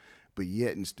Africa. But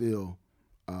yet and still,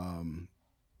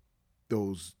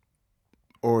 those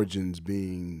origins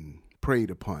being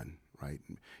preyed upon, right?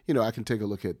 I can take a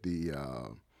look at the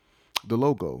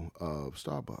logo of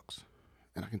Starbucks,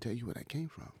 and I can tell you where that came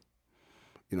from.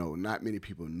 Not many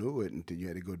people knew it until you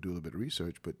had to go do a little bit of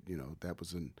research, but, that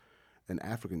was an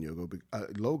African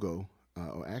logo,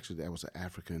 or actually that was an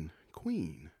African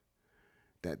queen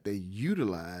that they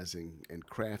utilized and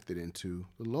crafted into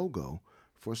the logo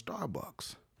for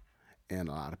Starbucks. And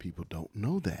a lot of people don't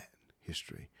know that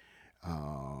history.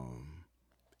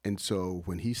 And so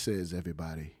when he says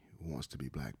everybody wants to be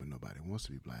black, but nobody wants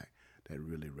to be black, that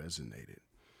really resonated.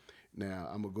 Now,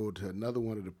 I'm going to go to another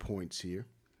one of the points here.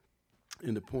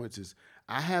 And the point is,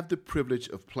 I have the privilege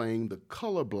of playing the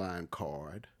colorblind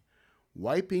card,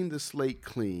 wiping the slate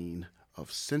clean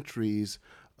of centuries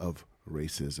of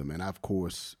racism. And of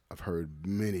course, I've heard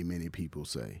many, many people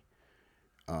say,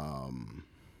 I'm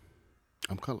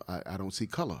color. I don't see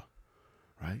color,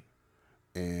 right?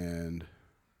 And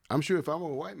I'm sure if I'm a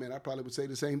white man, I probably would say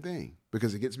the same thing,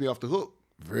 because it gets me off the hook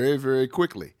very, very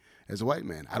quickly. As a white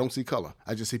man, I don't see color.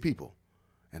 I just see people.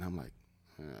 And I'm like,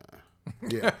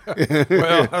 yeah.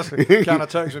 Well, that kind of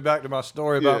takes me back to my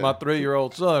story about my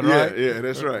 3-year-old son, right? Yeah,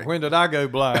 that's right. When did I go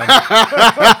blind?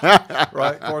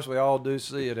 Right? Of course, we all do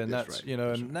see it, and that's right.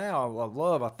 And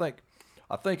now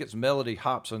I think it's Melody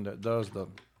Hobson that does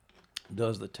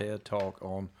the TED Talk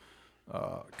on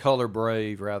color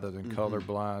brave rather than color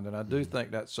blind, and I do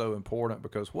think that's so important,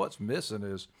 because what's missing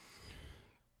is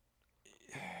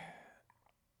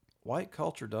white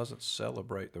culture doesn't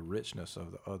celebrate the richness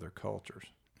of the other cultures.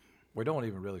 We don't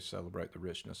even really celebrate the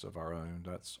richness of our own.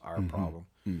 That's our problem.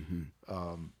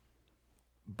 Mm-hmm.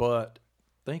 But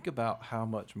think about how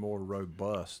much more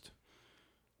robust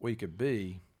we could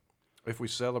be if we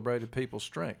celebrated people's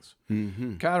strengths.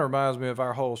 Mm-hmm. Kind of reminds me of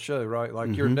our whole show, right?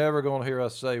 Like, you're never going to hear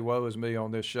us say, woe is me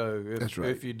on this show. That's right.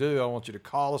 If you do, I want you to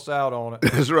call us out on it.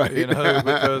 That's right.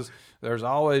 Because there's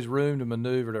always room to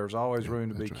maneuver. There's always room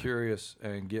to be curious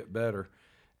and get better.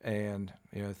 And,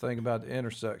 the thing about the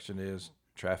intersection is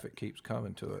traffic keeps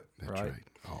coming to it, That's right?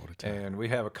 All the time. And we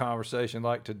have a conversation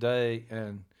like today,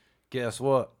 and guess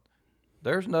what?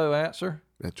 There's no answer.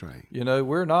 That's right.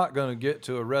 We're not going to get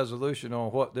to a resolution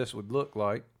on what this would look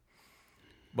like,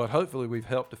 but hopefully we've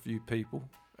helped a few people,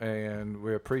 and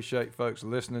we appreciate folks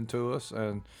listening to us.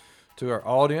 And To our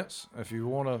audience, if you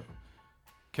want to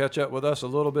catch up with us a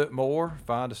little bit more,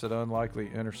 find us at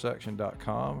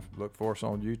unlikelyintersection.com. Look for us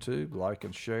on YouTube, like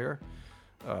and share.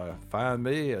 Find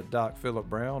me at Doc Phillip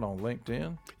Brown on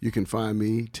LinkedIn. You can find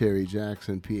me, Terry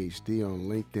Jackson, PhD, on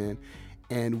LinkedIn.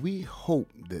 And we hope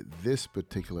that this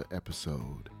particular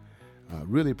episode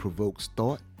really provokes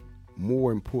thought,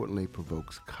 more importantly,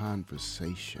 provokes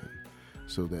conversation,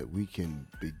 so that we can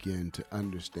begin to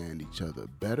understand each other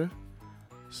better,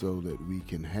 so that we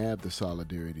can have the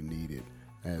solidarity needed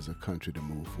as a country to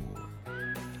move forward.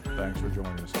 Thanks for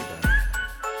joining us today.